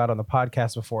talked about on the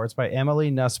podcast before. It's by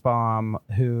Emily Nussbaum,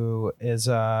 who is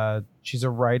she's a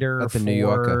writer for The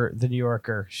New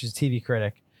Yorker. She's a TV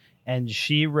critic. And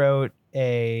she wrote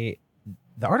the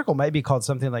article might be called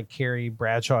something like Carrie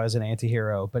Bradshaw is an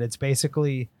Anti-Hero, but it's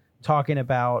basically talking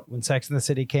about when Sex and the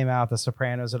City came out, The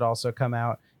Sopranos had also come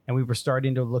out, and we were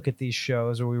starting to look at these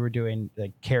shows where we were doing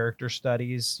like character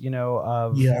studies, you know,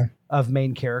 of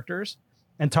main characters,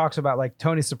 and talks about like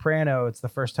Tony Soprano. It's the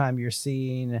first time you're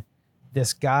seeing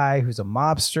this guy who's a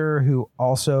mobster who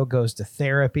also goes to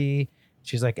therapy.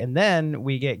 She's like, and then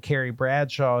we get Carrie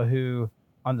Bradshaw, who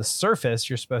on the surface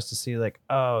you're supposed to see like,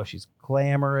 oh, she's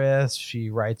glamorous.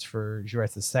 She writes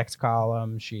the sex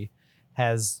column. She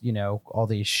has, you know, all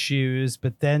these shoes.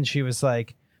 But then she was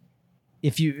like,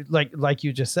 if you like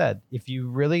you just said, if you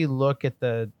really look at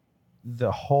the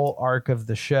whole arc of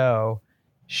the show,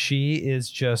 she is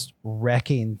just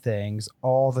wrecking things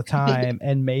all the time.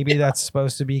 And maybe that's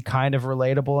supposed to be kind of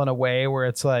relatable in a way where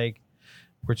it's like,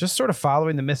 we're just sort of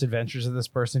following the misadventures of this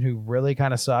person who really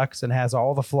kind of sucks and has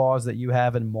all the flaws that you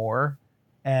have and more.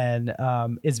 And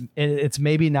it's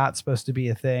maybe not supposed to be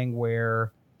a thing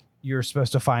where you're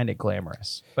supposed to find it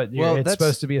glamorous, but it's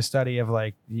supposed to be a study of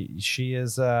like, she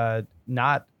is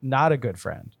not a good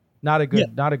friend, not a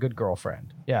good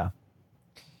girlfriend. Yeah.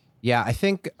 Yeah. I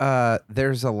think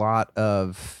there's a lot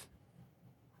of,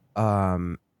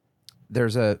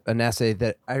 there's an essay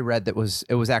that I read it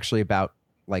was actually about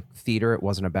like theater. It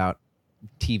wasn't about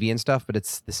TV and stuff, but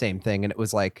it's the same thing. And it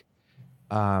was like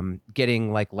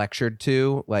getting like lectured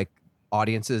to, like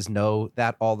audiences know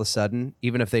that all of a sudden,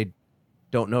 even if they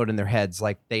don't know it in their heads,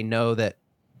 like they know that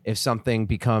if something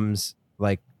becomes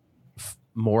like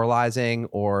moralizing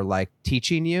or like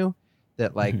teaching you,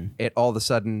 that like it all of a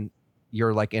sudden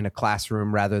you're like in a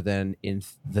classroom rather than in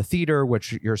the theater,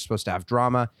 which you're supposed to have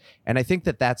drama. And I think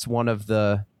that that's one of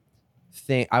the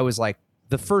thing I was like,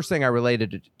 the first thing I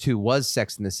related it to was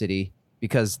Sex and the City,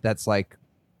 because that's like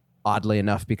oddly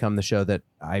enough become the show that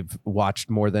I've watched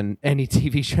more than any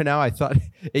TV show now. I thought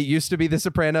it used to be The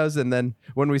Sopranos. And then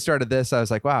when we started this, I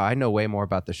was like, wow, I know way more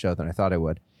about the show than I thought I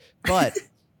would. But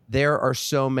there are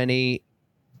so many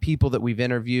people that we've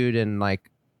interviewed and like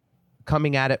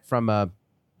coming at it from a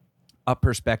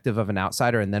perspective of an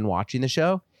outsider and then watching the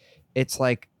show. It's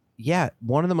like, yeah,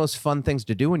 one of the most fun things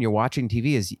to do when you're watching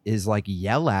TV is like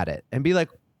yell at it and be like,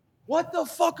 what the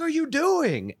fuck are you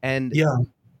doing? And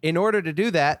in order to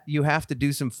do that, you have to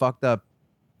do some fucked up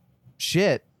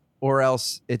shit, or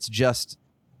else it's just,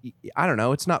 I don't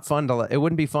know. It's not fun it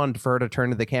wouldn't be fun for her to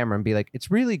turn to the camera and be like,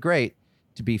 it's really great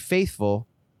to be faithful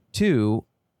to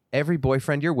every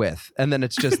boyfriend you're with. And then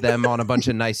it's just them on a bunch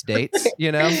of nice dates,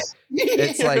 you know?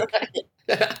 It's like,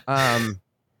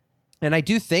 and I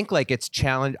do think like it's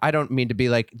challenge. I don't mean to be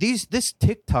like this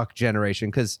TikTok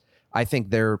generation, because I think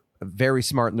they're very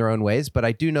smart in their own ways, but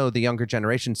I do know the younger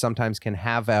generation sometimes can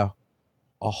have a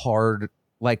hard,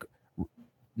 like,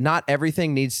 not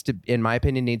everything needs to, in my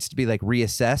opinion, needs to be like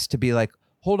reassessed to be like,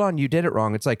 hold on, you did it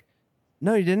wrong. It's like,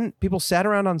 no, you didn't. People sat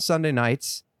around on Sunday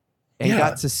nights and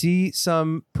got to see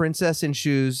some princess in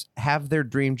shoes have their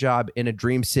dream job in a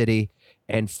dream city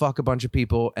and fuck a bunch of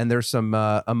people. And there's some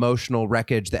emotional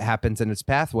wreckage that happens in its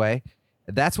pathway.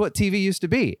 That's what TV used to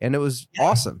be. And it was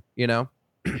awesome, you know?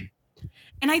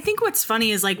 And I think what's funny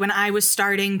is like when I was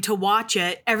starting to watch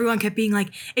it, everyone kept being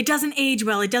like, it doesn't age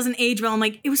well. It doesn't age well. I'm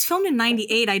like, it was filmed in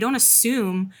 98. I don't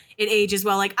assume it ages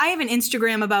well. Like I have an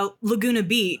Instagram about Laguna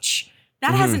Beach.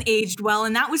 That hasn't aged well.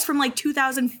 And that was from like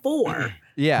 2004.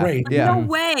 Yeah. Right. Like, no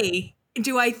way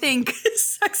do I think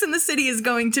Sex and the City is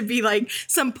going to be like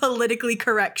some politically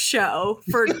correct show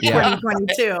for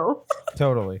 2022.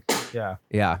 Totally. Yeah.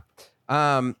 Yeah.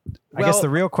 I guess the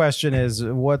real question is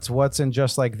what's in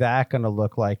Just Like That going to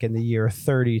look like in the year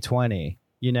 3020?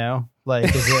 You know,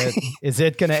 like is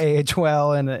it going to age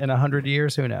well in 100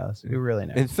 years? Who knows? Who really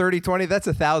knows? In 3020, that's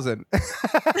 1,000.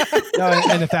 No,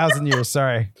 in 1,000 years.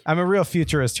 Sorry, I'm a real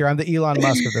futurist here. I'm the Elon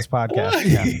Musk of this podcast.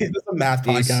 Yeah, it's a math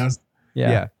podcast.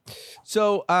 Yeah.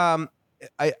 So,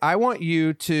 I want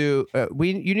you to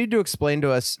you need to explain to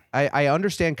us. I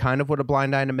understand kind of what a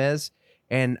blind item is,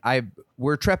 and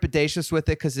we're trepidatious with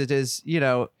it because it is, you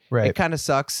know, it kind of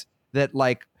sucks that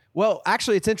like. Well,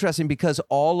 actually, it's interesting because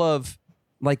all of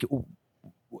like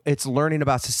it's learning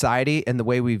about society and the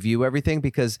way we view everything,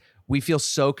 because we feel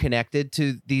so connected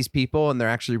to these people and they're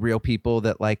actually real people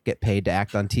that like get paid to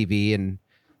act on TV, and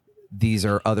these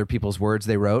are other people's words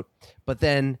they wrote. But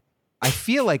then I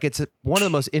feel like it's one of the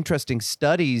most interesting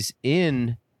studies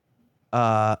in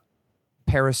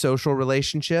parasocial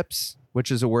relationships, which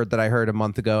is a word that I heard a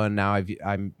month ago, and now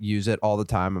I use it all the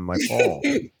time. I'm like, oh,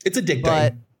 it's addicting.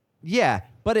 But yeah,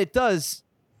 but it does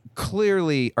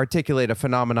clearly articulate a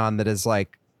phenomenon that is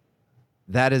like,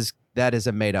 that is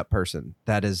a made up person.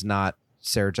 That is not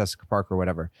Sarah Jessica Parker or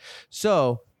whatever.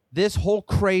 So this whole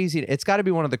crazy, it's got to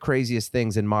be one of the craziest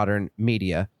things in modern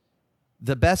media.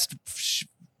 The best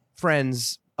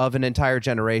friends of an entire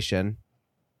generation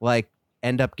like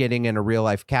end up getting in a real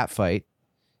life cat fight,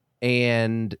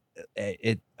 and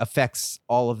it affects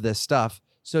all of this stuff.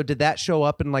 So did that show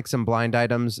up in like some blind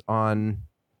items on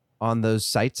those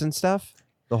sites and stuff?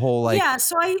 The whole like, yeah.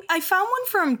 So I found one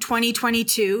from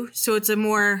 2022. So it's a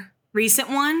more recent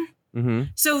one. Mm-hmm.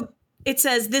 So it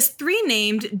says this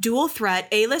 3-named dual threat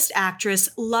A-list actress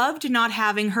loved not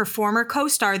having her former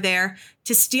co-star there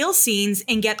to steal scenes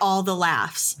and get all the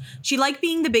laughs. She liked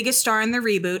being the biggest star in the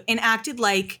reboot and acted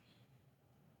like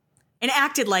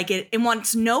it and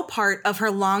wants no part of her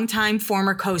longtime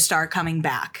former co-star coming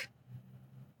back.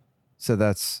 So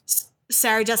that's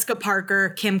Sarah Jessica Parker,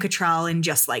 Kim Cattrall, and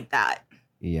Just Like That.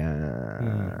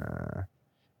 Yeah.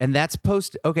 And that's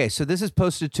posted. Okay, so this is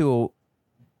posted to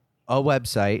a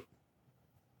website.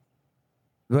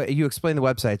 You explain the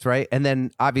websites, right? And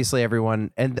then obviously everyone,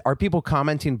 and are people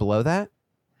commenting below that?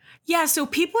 Yeah, so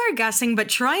people are guessing, but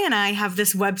Troy and I have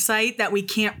this website that we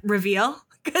can't reveal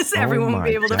because everyone will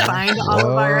be able to find all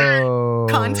of our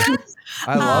content.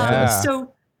 I love this.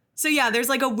 So yeah, there's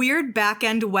like a weird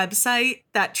back-end website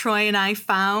that Troy and I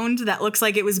found that looks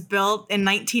like it was built in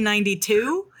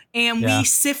 1992, and we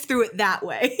sift through it that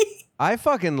way. I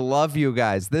fucking love you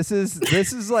guys. This is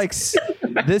like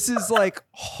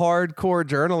hardcore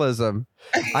journalism.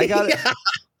 I got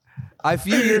a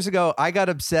few years ago. I got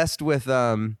obsessed with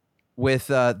the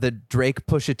Drake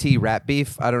Pusha T rap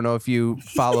beef. I don't know if you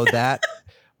followed that,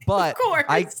 but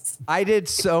I did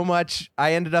so much.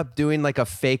 I ended up doing like a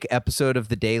fake episode of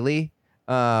The Daily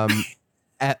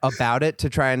about it to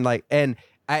try and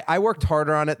I worked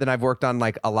harder on it than I've worked on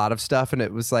like a lot of stuff. And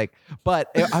it was like,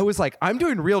 I was like, I'm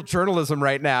doing real journalism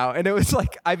right now. And it was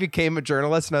like, I became a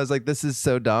journalist and I was like, this is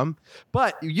so dumb.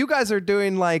 But you guys are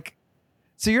doing like,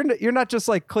 so you're not just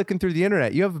like clicking through the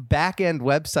internet. You have back end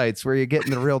websites where you're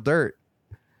getting the real dirt.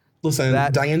 Listen,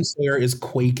 Diane Sawyer is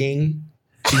quaking.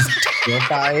 She's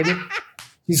terrified.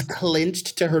 She's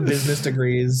clinched to her business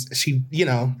degrees. She,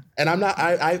 and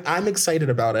I'm excited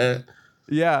about it.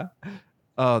 Yeah.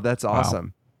 Oh, that's awesome.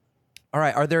 Wow. All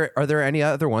right. Are there any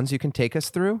other ones you can take us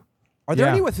through? Are there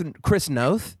any with Chris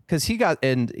Noth? Because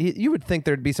you would think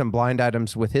there'd be some blind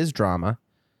items with his drama.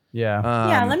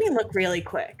 Yeah. Let me look really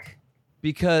quick.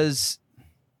 Because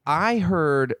I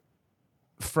heard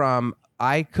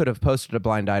I could have posted a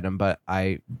blind item, but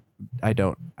I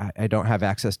don't have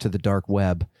access to the dark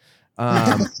web.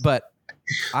 But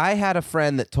I had a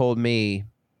friend that told me,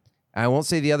 I won't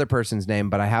say the other person's name,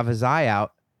 but I have his eye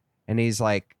out. And he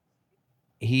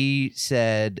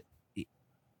said,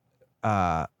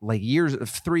 3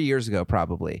 years ago,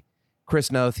 probably,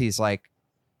 Chris Noth, he's like,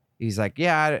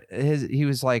 yeah,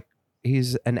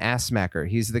 he's an ass smacker.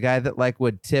 He's the guy that like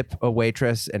would tip a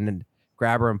waitress and then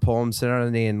grab her and pull him, sit on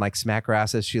her knee and like smack her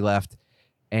ass as she left.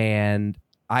 And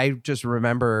I just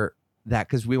remember that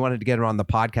because we wanted to get her on the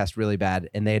podcast really bad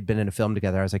and they had been in a film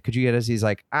together. I was like, could you get us? He's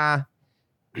like,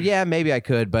 yeah, maybe I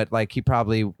could, but like he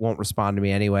probably won't respond to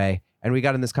me anyway. And we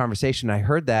got in this conversation. I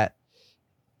heard that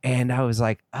and I was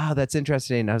like, oh, that's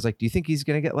interesting. I was like, do you think he's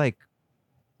going to get like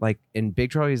in big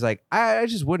trouble? He's like, I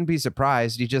just wouldn't be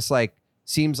surprised. He just like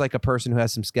seems like a person who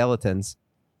has some skeletons.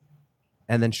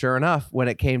 And then sure enough, when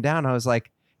it came down, I was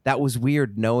like, that was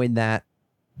weird knowing that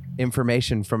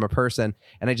information from a person.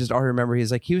 And I just remember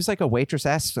he was like a waitress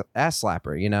ass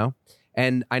slapper,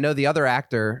 And I know the other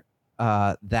actor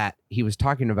that he was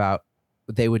talking about,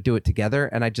 they would do it together.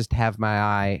 And I just have my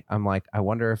eye. I'm like, I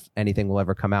wonder if anything will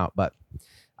ever come out, but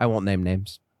I won't name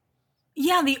names.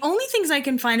 Yeah, the only things I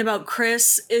can find about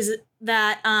Chris is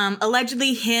that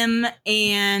allegedly him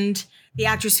and the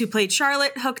actress who played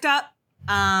Charlotte hooked up.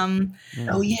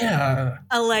 Oh yeah,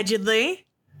 allegedly,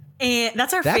 and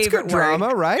that's good favorite drama,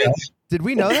 word. right? Did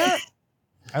we know that?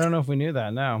 I don't know if we knew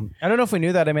that. No, I don't know if we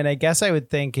knew that. I mean, I guess I would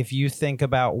think if you think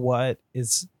about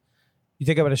you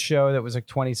think about a show that was like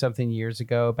 20 something years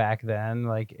ago back then,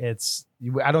 like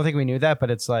I don't think we knew that,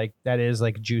 but it's like, that is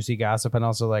like juicy gossip. And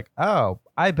also like, oh,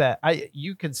 I bet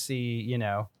you could see,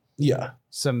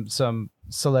 some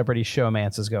celebrity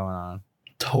showmances going on.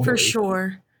 Totally. For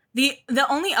sure. The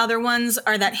only other ones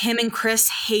are that Kim and Chris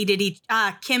hated each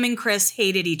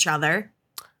other.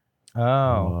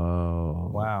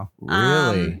 Oh, wow.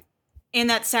 Really? And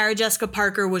that Sarah Jessica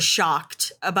Parker was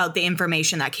shocked about the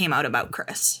information that came out about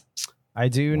Chris. I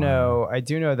do know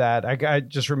that. I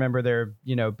just remember there,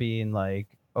 being like,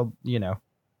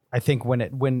 I think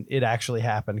when it actually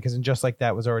happened, because Just Like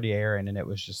That was already airing and it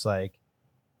was just like,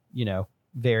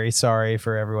 very sorry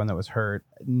for everyone that was hurt.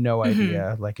 No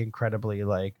idea, like incredibly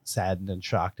like saddened and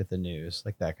shocked at the news,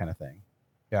 like that kind of thing.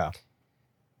 Yeah.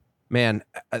 Man,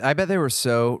 I bet they were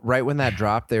right when that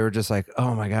dropped, they were just like,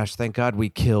 oh my gosh, thank God we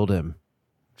killed him.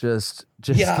 Just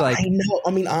like, I know.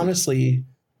 I mean, honestly,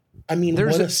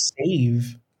 what a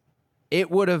save.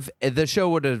 The show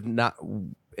would have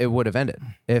ended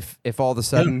if all of a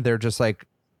sudden they're just like,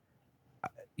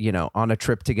 on a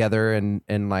trip together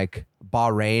and like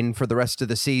Bahrain for the rest of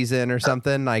the season or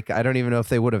something. Like, I don't even know if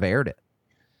they would have aired it.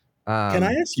 Can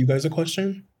I ask you guys a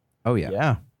question? Oh yeah.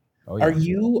 Yeah. Oh, yeah. Are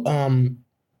you,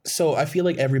 so I feel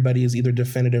like everybody is either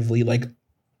definitively like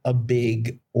a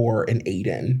Big or an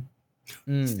Aiden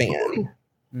fan.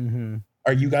 Mm-hmm.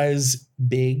 Are you guys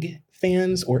Big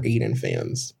fans or Aiden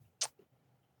fans?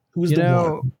 Who's the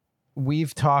one?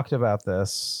 We've talked about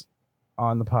this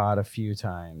on the pod a few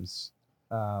times.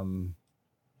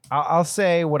 I'll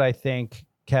say what I think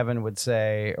Kevin would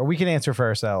say, or we can answer for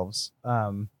ourselves.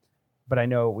 But I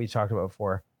know we talked about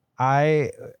before.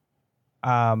 I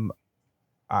am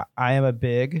a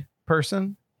Big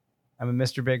person. I'm a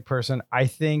Mr. Big person. I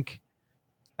think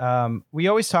we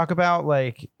always talk about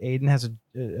like Aiden has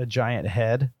a giant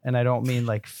head, and I don't mean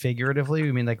like figuratively.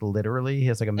 We mean like literally. He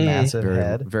has like a massive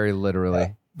head. Very literally.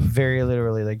 Yeah. Very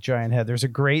literally, like giant head. There's a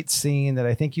great scene that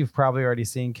I think you've probably already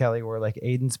seen, Kelly, where like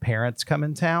Aiden's parents come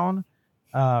in town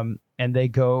And they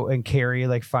go, and Carrie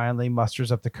like finally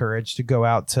musters up the courage to go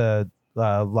out to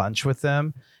lunch with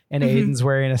them. And Aiden's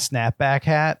wearing a snapback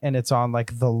hat, and it's on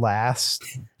like the last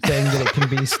thing that it can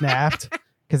be snapped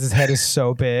because his head is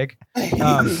so big.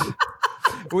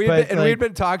 We'd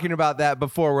been talking about that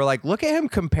before. We're like, look at him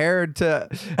compared to,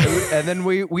 and then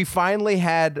we finally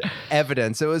had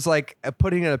evidence. It was like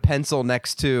putting a pencil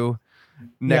next to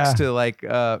like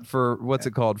for what's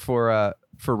it called for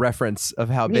reference of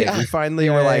how big. We finally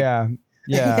were like.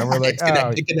 Yeah, we're like, it's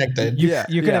connected.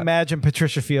 You can imagine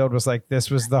Patricia Field was like, this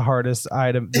was the hardest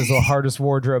item. This is the hardest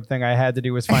wardrobe thing I had to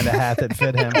do was find a hat that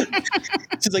fit him.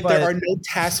 It's like there are no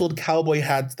tasseled cowboy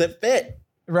hats that fit.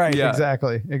 Right. Yeah.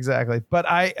 Exactly. But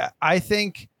I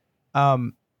think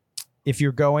if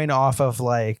you're going off of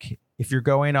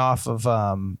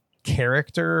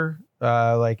character,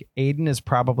 like Aiden is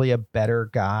probably a better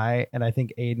guy, and I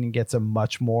think Aiden gets a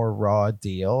much more raw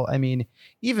deal. I mean,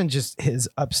 even just his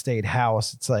upstate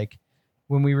house, it's like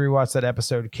when we rewatched that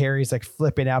episode, Carrie's like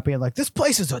flipping out, being like, "This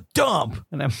place is a dump,"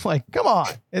 and I'm like, "Come on!"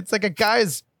 It's like a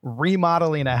guy's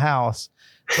remodeling a house,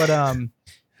 but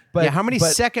how many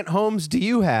second homes do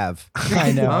you have?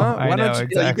 I know, I know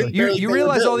exactly. You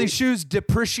realize all these shoes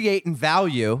depreciate in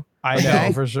value. I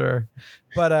know for sure,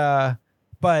 but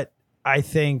I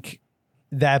think.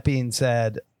 That being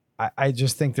said, I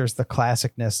just think there's the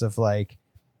classicness of like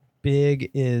Big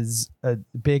is a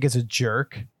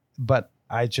jerk, but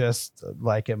I just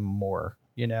like him more,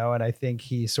 and I think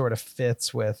he sort of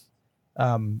fits with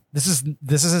this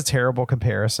is a terrible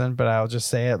comparison, but I'll just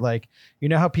say it like,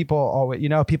 how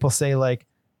people say like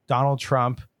Donald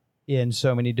Trump in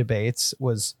so many debates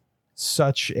was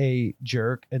such a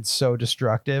jerk and so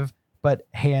destructive. But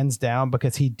hands down,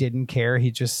 because he didn't care,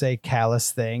 he'd just say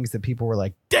callous things that people were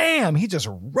like, damn, he just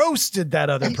roasted that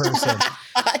other person.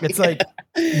 It's like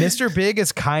Mr. Big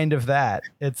is kind of that.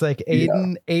 It's like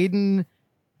Aiden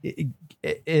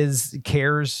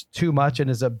cares too much and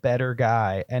is a better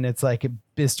guy. And it's like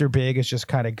Mr. Big is just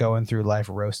kind of going through life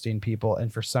roasting people.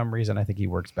 And for some reason, I think he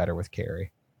works better with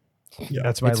Carrie. Yeah.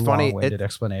 That's my long-winded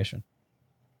explanation.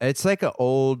 It's like an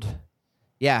old...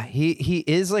 Yeah, he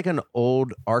is like an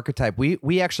old archetype.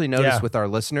 We actually noticed with our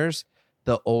listeners,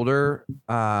 the older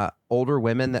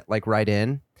women that like write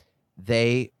in,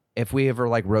 if we ever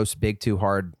like roast Big too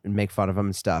hard and make fun of them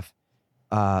and stuff,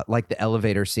 like the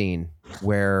elevator scene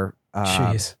where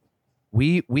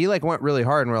we like went really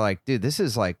hard and we're like, dude, this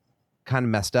is like kind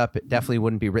of messed up. It definitely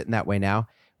wouldn't be written that way now.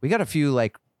 We got a few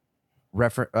like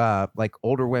like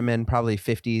older women, probably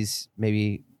 50s,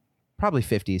 probably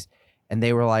 50s, and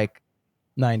they were like,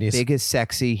 90s. Big is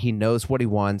sexy. He knows what he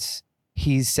wants.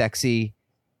 He's sexy.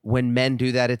 When men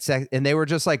do that, it's sex. And they were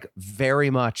just like very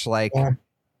much like,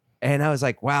 and I was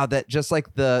like, wow, that just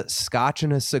like the scotch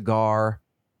and a cigar.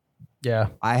 Yeah.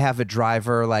 I have a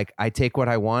driver. Like I take what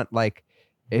I want. Like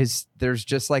there's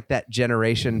just like that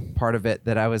generation part of it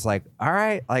that I was like, all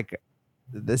right, like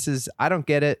I don't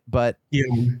get it, but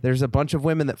there's a bunch of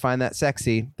women that find that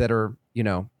sexy that are,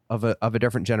 of a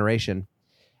different generation.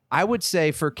 I would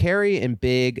say for Carrie and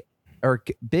Big and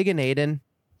Aiden,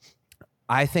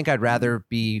 I think I'd rather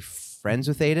be friends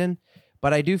with Aiden,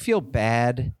 but I do feel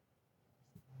bad.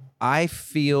 I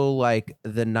feel like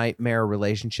the nightmare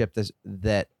relationship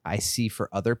that I see for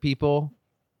other people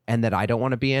and that I don't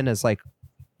want to be in is like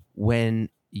when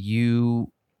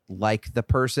you like the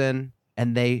person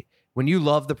and when you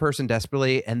love the person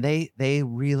desperately and they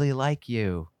really like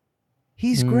you.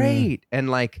 He's great. And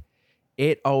like,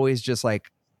 it always just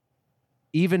like,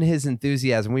 even his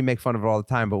enthusiasm, we make fun of it all the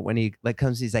time, but when he like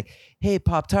comes, he's like, hey,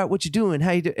 Pop-Tart, what you doing?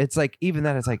 How you doing? It's like, even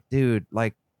that, it's like, dude,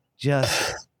 like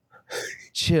just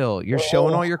chill. You're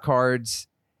showing all your cards.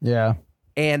 Yeah.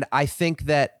 And I think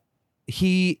that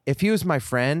if he was my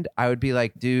friend, I would be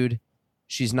like, dude,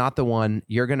 she's not the one.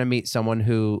 You're going to meet someone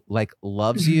who like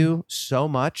loves you so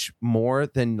much more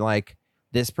than like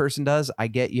this person does. I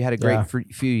get you had a great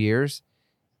few years.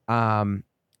 And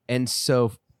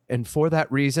for that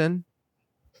reason,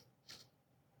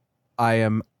 I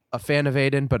am a fan of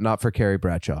Aiden, but not for Carrie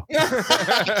Bradshaw.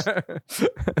 Can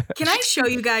I show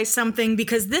you guys something?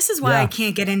 Because this is why I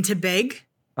can't get into Big.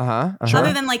 Other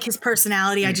than like his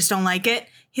personality, I just don't like it.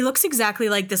 He looks exactly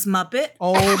like this Muppet.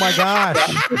 Oh my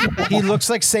gosh. He looks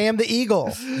like Sam the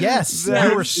Eagle. Yes,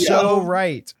 you were so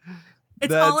right.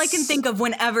 It's all I can think of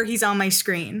whenever he's on my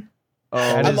screen.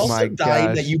 I'm also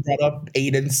dying that you brought up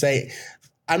Aiden say,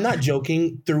 I'm not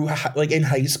joking, through like in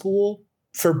high school,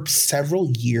 for several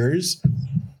years,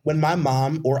 when my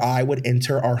mom or I would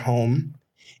enter our home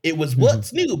It was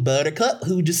what's new, Buttercup?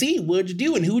 Who'd you see? What'd you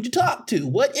do? And who'd you talk to?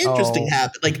 What interesting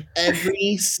happened? Like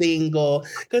every single,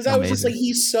 because I was just like,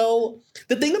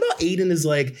 the thing about Aiden is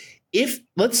like, if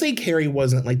let's say Carrie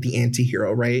wasn't like the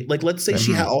anti-hero, right? Like let's say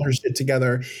she had all her shit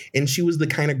together and she was the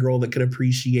kind of girl that could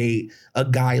appreciate a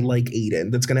guy like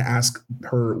Aiden that's going to ask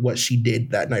her what she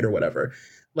did that night or whatever.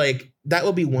 Like that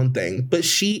would be one thing, but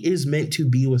she is meant to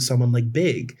be with someone like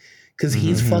Big because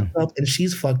he's fucked up and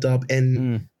she's fucked up.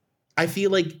 And I feel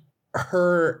like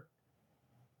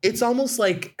it's almost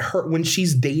like her when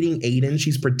she's dating Aiden,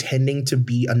 she's pretending to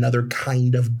be another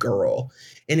kind of girl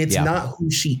and it's not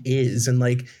who she is. And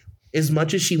like, as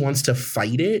much as she wants to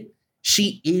fight it,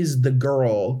 she is the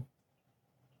girl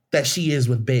that she is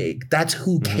with Big. That's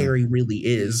who Carrie really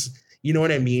is. You know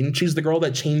what I mean? She's the girl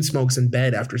that chain smokes in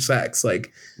bed after sex.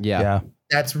 Like,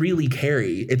 that's really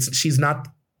Carrie. She's not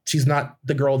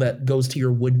the girl that goes to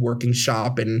your woodworking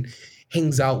shop and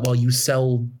hangs out while you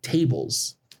sell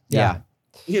tables. Yeah.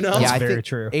 You know? That's I very think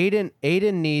true.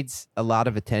 Aiden needs a lot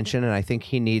of attention, and I think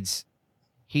he needs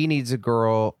a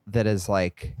girl that is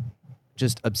like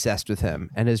just obsessed with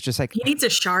him and is just like He needs a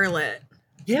Charlotte.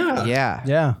 Yeah,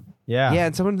 Yeah.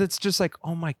 and someone that's just like,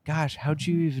 oh my gosh, how'd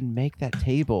you even make that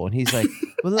table? And he's like,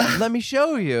 well, let me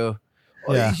show you.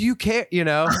 Yeah. You can't, you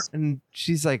know? And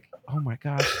she's like, oh my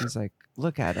gosh. He's like,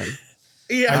 look at him.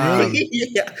 Yeah.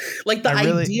 Like the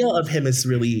idea of him is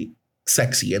really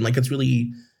sexy and like it's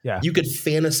really you could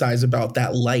fantasize about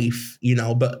that life, you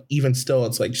know, but even still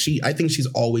it's like I think she's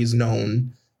always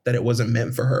known that it wasn't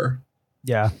meant for her.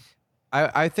 Yeah.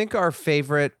 I think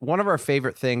one of our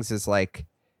favorite things is like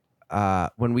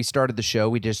when we started the show,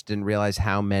 we just didn't realize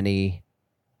how many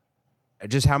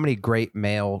great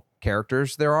male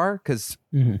characters there are because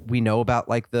we know about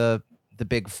like the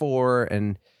big four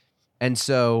and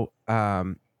so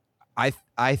I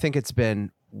think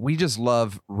we just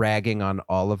love ragging on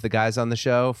all of the guys on the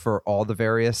show for all the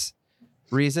various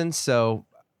reasons. So,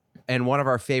 and one of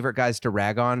our favorite guys to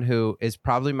rag on, who is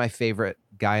probably my favorite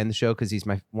guy in the show because he's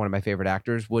one of my favorite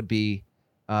actors, would be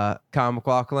Kyle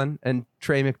MacLachlan and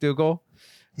Trey McDougal.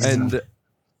 And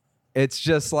it's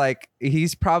just like,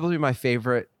 he's probably my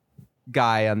favorite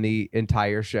guy on the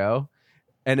entire show.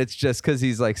 And it's just because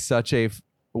he's like such a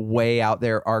way out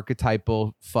there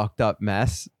archetypal fucked up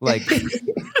mess. Like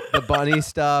the bunny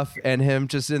stuff and him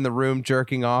just in the room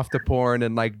jerking off to porn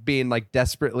and like being like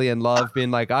desperately in love,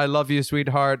 being like, I love you,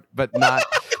 sweetheart, but not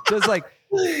just like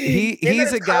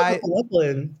he's a guy.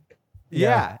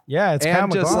 Yeah. It's Kyle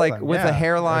and just MacLachlan. like with a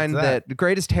hairline the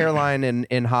greatest hairline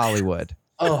in Hollywood.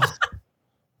 Are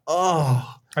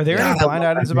there any blind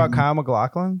items about Kyle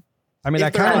MacLachlan? I mean,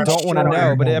 I kind of don't want to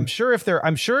know, but I'm sure if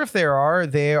there are,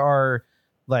 they are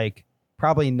like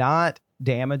probably not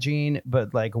damaging,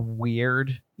 but like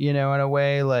weird, you know, in a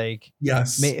way, like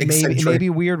maybe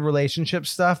weird relationship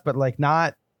stuff, but like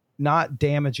not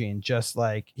damaging. Just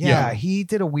like, he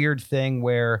did a weird thing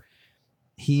where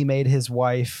he made his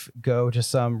wife go to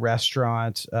some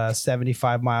restaurant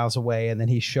 75 miles away, and then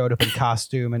he showed up in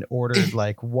costume and ordered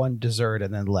like one dessert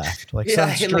and then left. Like some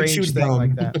strange thing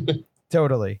like that.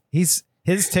 Totally. His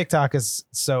TikTok is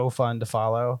so fun to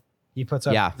follow. He puts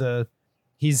up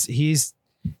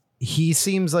he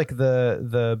seems like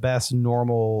the best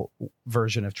normal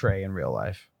version of Trey in real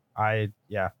life. I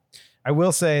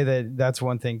will say that's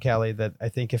one thing, Kelly, that I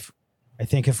think if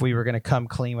we were going to come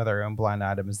clean with our own blind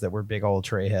item is that we're big old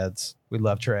Trey heads. We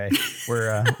love Trey.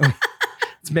 We're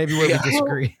it's maybe where we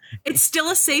disagree. It's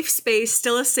still a safe space.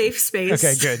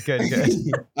 Okay, good.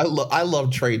 I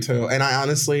love Trey too, and I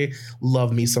honestly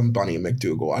love me some Bunny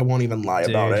McDougal. I won't even lie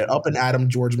about it. Up and Adam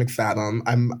George McFadden,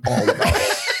 I'm all about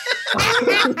it.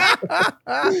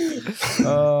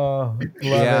 Oh,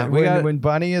 love it. When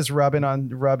Bunny is rubbing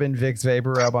Vicks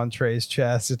Vapor Rub on Trey's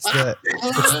chest, it's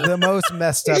the most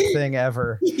messed up thing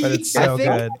ever, but it's so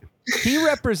good.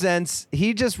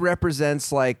 He just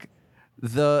represents like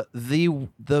the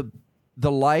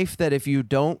life that if you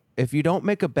don't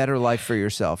make a better life for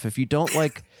yourself, if you don't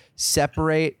like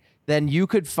separate, then you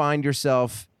could find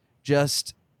yourself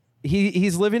just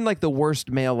he's living like the worst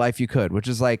male life you could, which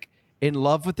is like in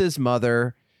love with his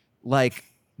mother,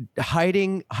 like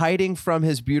hiding from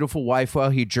his beautiful wife while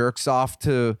he jerks off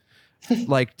to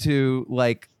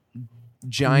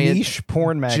giant niche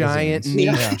porn magazines. Giant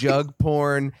niche jug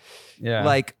porn. Yeah.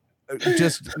 Like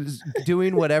just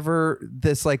doing whatever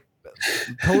this like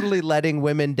totally letting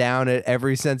women down at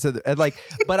every sense of like,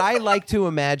 but I like to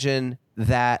imagine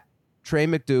that Trey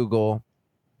McDougal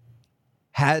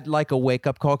had like a wake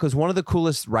up call, because one of the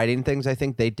coolest writing things I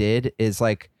think they did is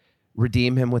like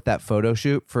redeem him with that photo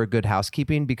shoot for Good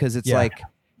Housekeeping, because it's like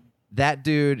that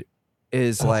dude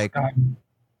is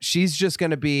she's just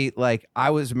going to be like, I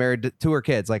was married to her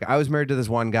kids. Like, I was married to this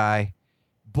one guy.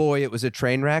 Boy, it was a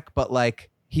train wreck, but like,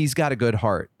 he's got a good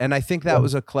heart. And I think that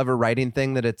was a clever writing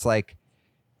thing, that it's like,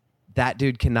 that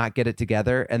dude cannot get it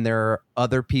together. And there are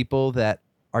other people that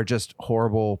are just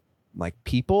horrible, like,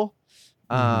 people.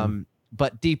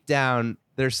 But deep down,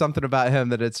 there's something about him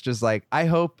that it's just like, I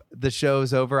hope the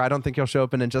show's over. I don't think he'll show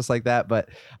up in it just like that, but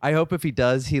I hope if he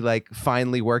does, he like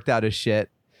finally worked out his shit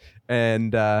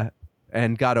and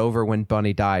got over when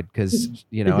Bunny died. Cause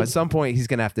you know, at some point he's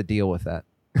going to have to deal with that.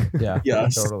 Yeah.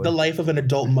 Yes. Totally. The life of an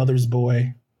adult mother's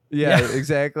boy. Yeah,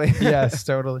 exactly. Yes,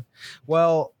 totally.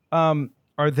 Well,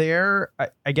 are there,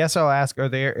 I guess I'll ask,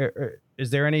 is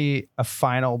there a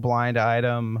final blind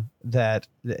item that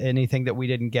anything that we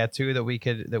didn't get to that we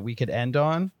could end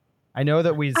on? I know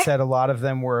that we said a lot of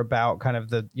them were about kind of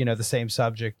the, you know, the same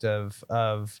subject of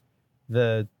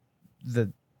the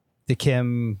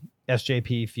Kim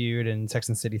SJP feud and Sex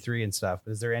and the City 3 and stuff.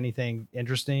 But is there anything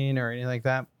interesting or anything like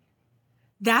that?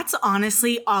 That's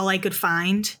honestly all I could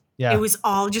find. Yeah. It was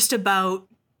all just about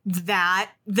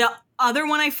that. The other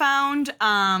one I found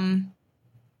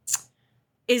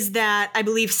is that I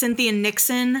believe Cynthia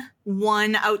Nixon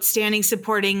won Outstanding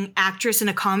Supporting Actress in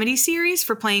a Comedy Series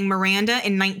for playing Miranda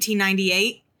in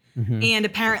 1998. Mm-hmm. And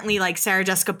apparently, like, Sarah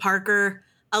Jessica Parker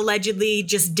allegedly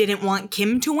just didn't want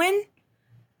Kim to win.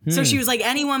 So she was like,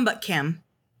 anyone but Kim.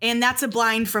 And that's a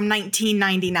blind from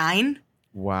 1999.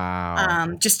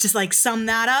 Wow. Just to like sum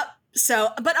that up. So,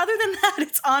 but other than that,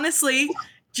 it's honestly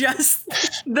just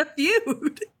the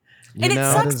feud. And it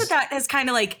sucks that has kind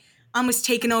of like almost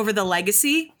taken over the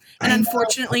legacy. And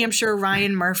unfortunately, I'm sure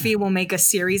Ryan Murphy will make a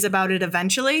series about it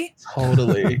eventually.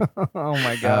 Totally. Oh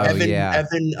my God.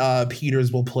 Evan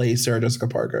Peters will play Sarah Jessica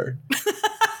Parker.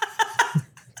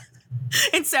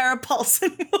 And Sarah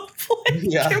Paulson will play.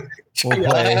 Yeah. We'll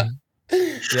play.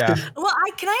 Yeah. Well,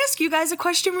 can I ask you guys a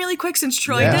question really quick since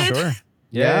Troy did? Sure.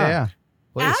 Yeah.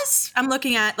 Please. As I'm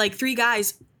looking at like three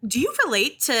guys, do you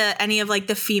relate to any of like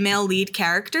the female lead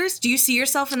characters? Do you see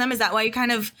yourself in them? Is that why you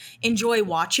kind of enjoy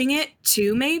watching it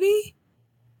too, maybe?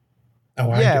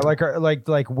 Oh, yeah,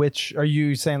 like which are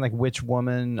you saying, like which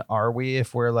woman are we,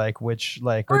 if we're like which,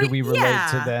 like, or do we relate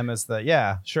to them as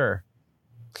the sure.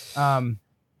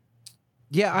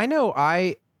 Yeah, I know.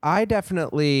 I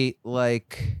definitely,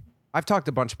 like, I've talked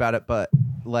a bunch about it, but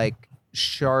like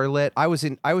Charlotte, I was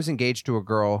engaged to a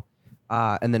girl,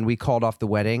 and then we called off the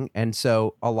wedding, and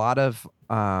so a lot of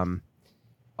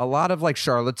like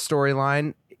Charlotte's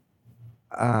storyline,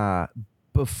 kind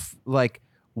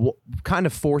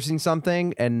of forcing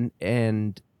something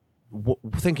and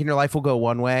thinking your life will go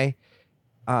one way.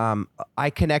 I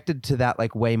connected to that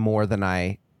like way more than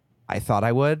I thought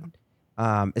I would.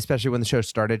 Especially when the show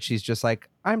started, she's just like,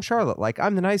 I'm Charlotte, like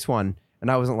I'm the nice one. And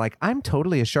I wasn't like, I'm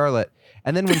totally a Charlotte.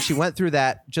 And then when she went through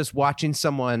that, just watching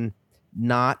someone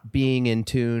not being in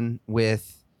tune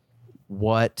with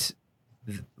what,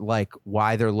 like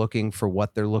why they're looking for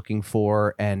what they're looking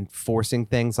for and forcing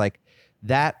things, like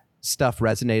that stuff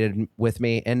resonated with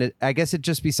me. And I guess it'd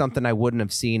just be something I wouldn't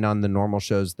have seen on the normal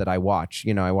shows that I watch.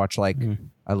 You know, I watch like,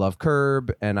 I love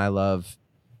Curb and I love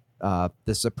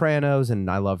The Sopranos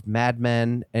and I loved Mad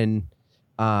Men, and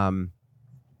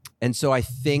so I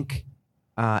think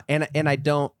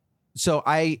so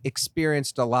I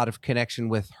experienced a lot of connection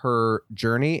with her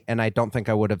journey, and I don't think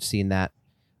I would have seen that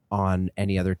on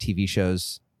any other TV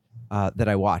shows that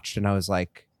I watched. And I was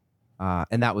like,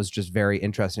 and that was just very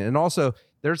interesting. And also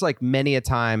there's like many a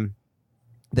time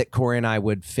that Corey and I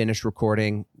would finish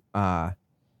recording the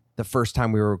first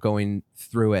time we were going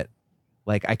through it.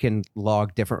 Like I can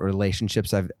log different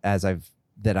relationships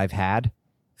that I've had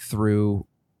through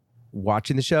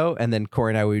watching the show, and then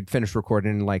Corey and I would finish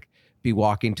recording and like be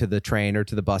walking to the train or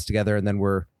to the bus together, and then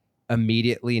we're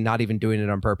immediately not even doing it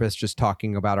on purpose, just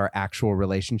talking about our actual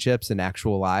relationships and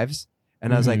actual lives.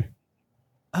 And I was like,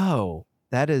 oh,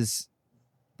 that is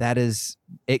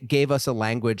it gave us a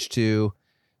language to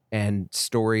and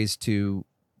stories to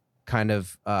kind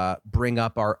of bring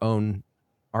up our own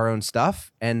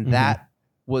stuff, and that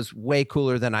was way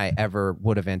cooler than I ever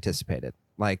would have anticipated.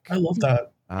 Like, I love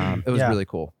that. It was really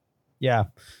cool.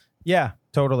 Yeah,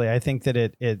 totally. I think that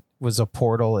it was a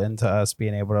portal into us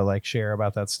being able to like share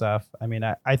about that stuff. I mean,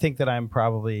 I think that I'm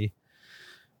probably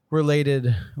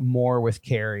related more with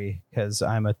Carrie because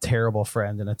I'm a terrible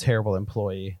friend and a terrible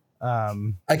employee. I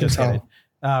can tell.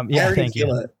 Thank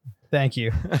you. Thank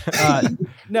you.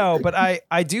 No, but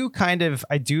I do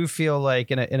feel like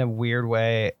in a weird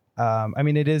way. I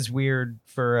mean, it is weird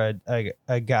for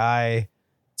a guy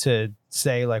to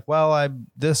say like, well, I'm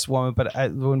this woman, but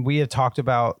when we had talked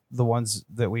about the ones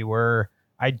that we were,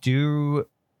 I do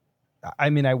I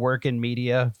mean, I work in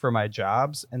media for my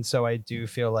jobs. And so I do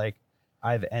feel like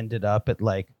I've ended up at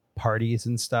like parties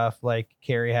and stuff like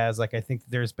Carrie has. Like, I think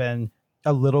there's been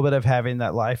a little bit of having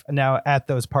that life. Now at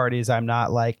those parties, I'm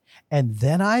not like, and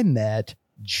then I met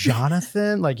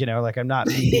Jonathan, like, like I'm not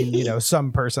meeting,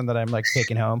 some person that I'm like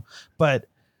taking home, but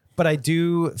I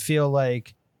do feel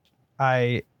like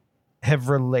I have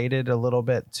related a little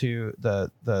bit to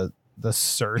the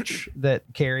search that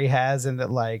Carrie has, and that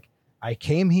like I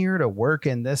came here to work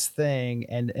in this thing,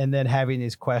 and then having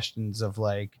these questions of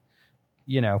like,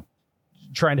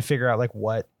 trying to figure out like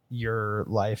what your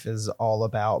life is all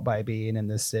about by being in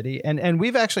this city. And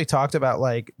we've actually talked about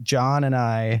like John and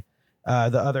I,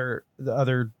 the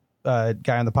other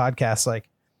guy on the podcast, like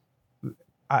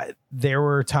there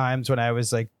were times when I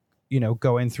was like,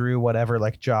 going through whatever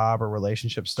like job or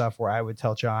relationship stuff where I would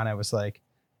tell John, I was like,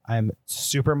 I'm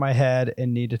super in my head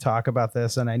and need to talk about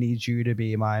this. And I need you to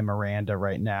be my Miranda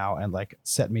right now and like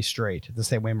set me straight the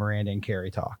same way Miranda and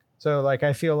Carrie talk. So like,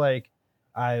 I feel like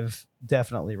I've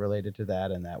definitely related to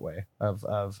that in that way of,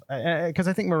 cause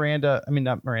I think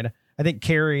I think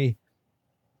Carrie,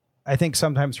 I think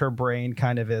sometimes her brain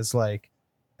kind of is like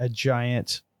a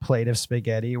giant plate of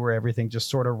spaghetti where everything just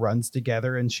sort of runs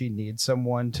together and she needs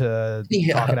someone to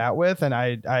talk it out with. And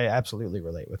I absolutely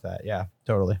relate with that. Yeah,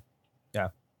 totally. Yeah.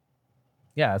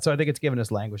 Yeah. So I think it's given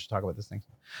us language to talk about these things.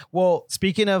 Well,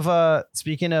 speaking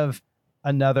of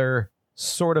another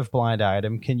sort of blind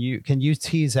item, can you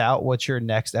tease out what your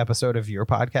next episode of your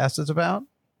podcast is about?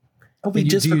 Oh, do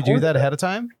you do that ahead of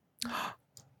time?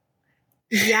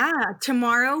 Yeah,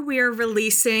 tomorrow we are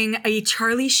releasing a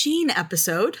Charlie Sheen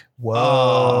episode.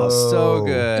 Whoa, so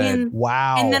good.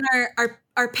 Wow. And then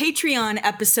our Patreon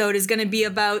episode is going to be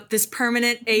about this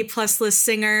permanent A+ list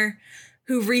singer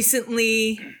who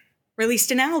recently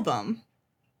released an album.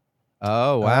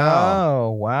 Oh, wow. Oh,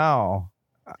 wow.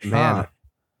 Man. Huh.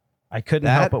 I couldn't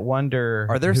help but wonder.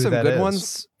 Are there some good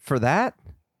ones for that?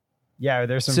 Yeah, are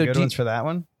there some good ones for that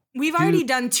one? We've already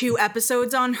done 2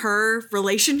 episodes on her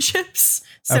relationships,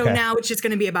 so now it's just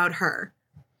going to be about her.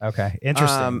 Okay,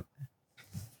 interesting.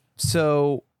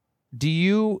 So, do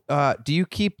you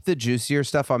keep the juicier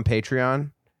stuff on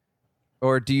Patreon,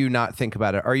 or do you not think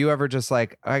about it? Are you ever just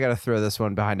like, I got to throw this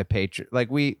one behind a Patreon? Like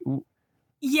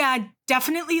Yeah,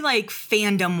 definitely like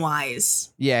fandom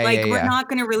wise. Yeah, like we're not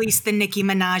going to release the Nicki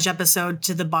Minaj episode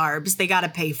to the Barbs. They got to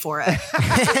pay for it.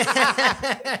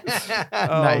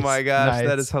 Oh my gosh,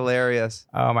 that is hilarious.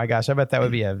 Oh my gosh, I bet that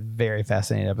would be a very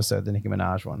fascinating episode, the Nicki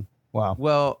Minaj one. Wow.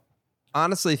 Well,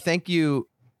 honestly, thank you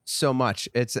so much.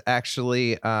 It's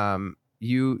actually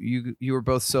you were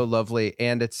both so lovely,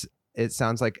 and it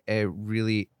sounds like a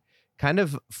really kind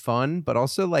of fun, but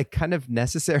also like kind of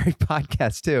necessary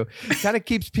podcast too. Kind of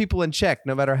keeps people in check,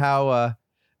 no matter how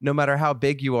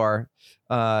big you are.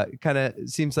 Kind of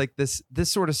seems like this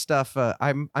sort of stuff.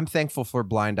 I'm thankful for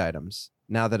blind items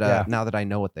now that I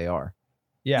know what they are.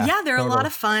 Yeah, they're totally a lot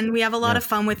of fun. We have a lot of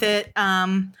fun with it.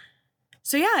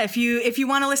 So yeah, if you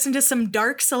want to listen to some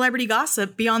dark celebrity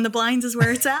gossip, Beyond the Blinds is where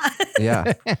it's at.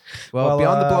 Yeah. Well,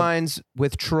 Beyond the Blinds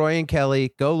with Troy and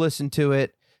Kelly, go listen to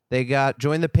it. They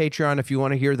join the Patreon if you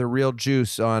want to hear the real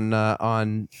juice on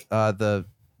the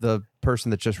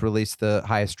person that just released the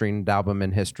highest streamed album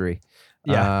in history.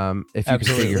 Yeah, if you can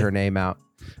figure her name out.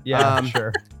 Yeah,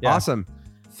 sure. Yeah. Awesome.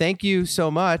 Thank you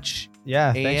so much.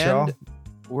 Yeah, thanks, y'all.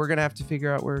 We're gonna have to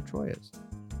figure out where Troy is.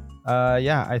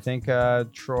 Yeah, I think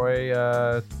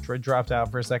Troy dropped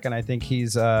out for a second. I think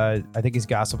he's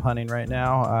gossip hunting right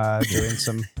now, doing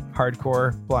some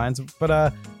hardcore blinds.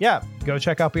 But yeah, go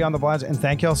check out Beyond the Blinds, and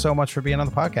thank y'all so much for being on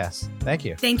the podcast. Thank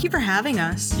you. Thank you for having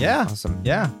us. Yeah, awesome.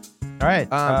 Yeah. All right.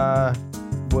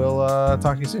 We'll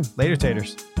talk to you soon. Later,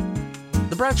 taters.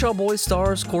 The Bradshaw Boys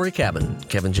stars Corey Cabin,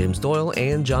 Kevin James Doyle,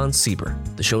 and John Sieber.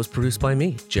 The show is produced by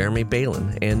me, Jeremy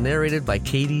Balin, and narrated by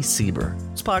Katie Sieber.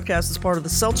 This podcast is part of the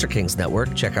Seltzer Kings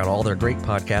Network. Check out all their great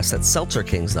podcasts at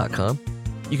seltzerkings.com.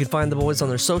 You can find the boys on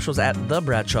their socials at The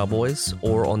Bradshaw Boys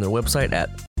or on their website at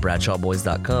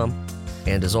bradshawboys.com.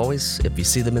 And as always, if you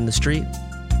see them in the street,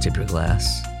 tip your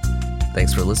glass.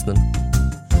 Thanks for listening.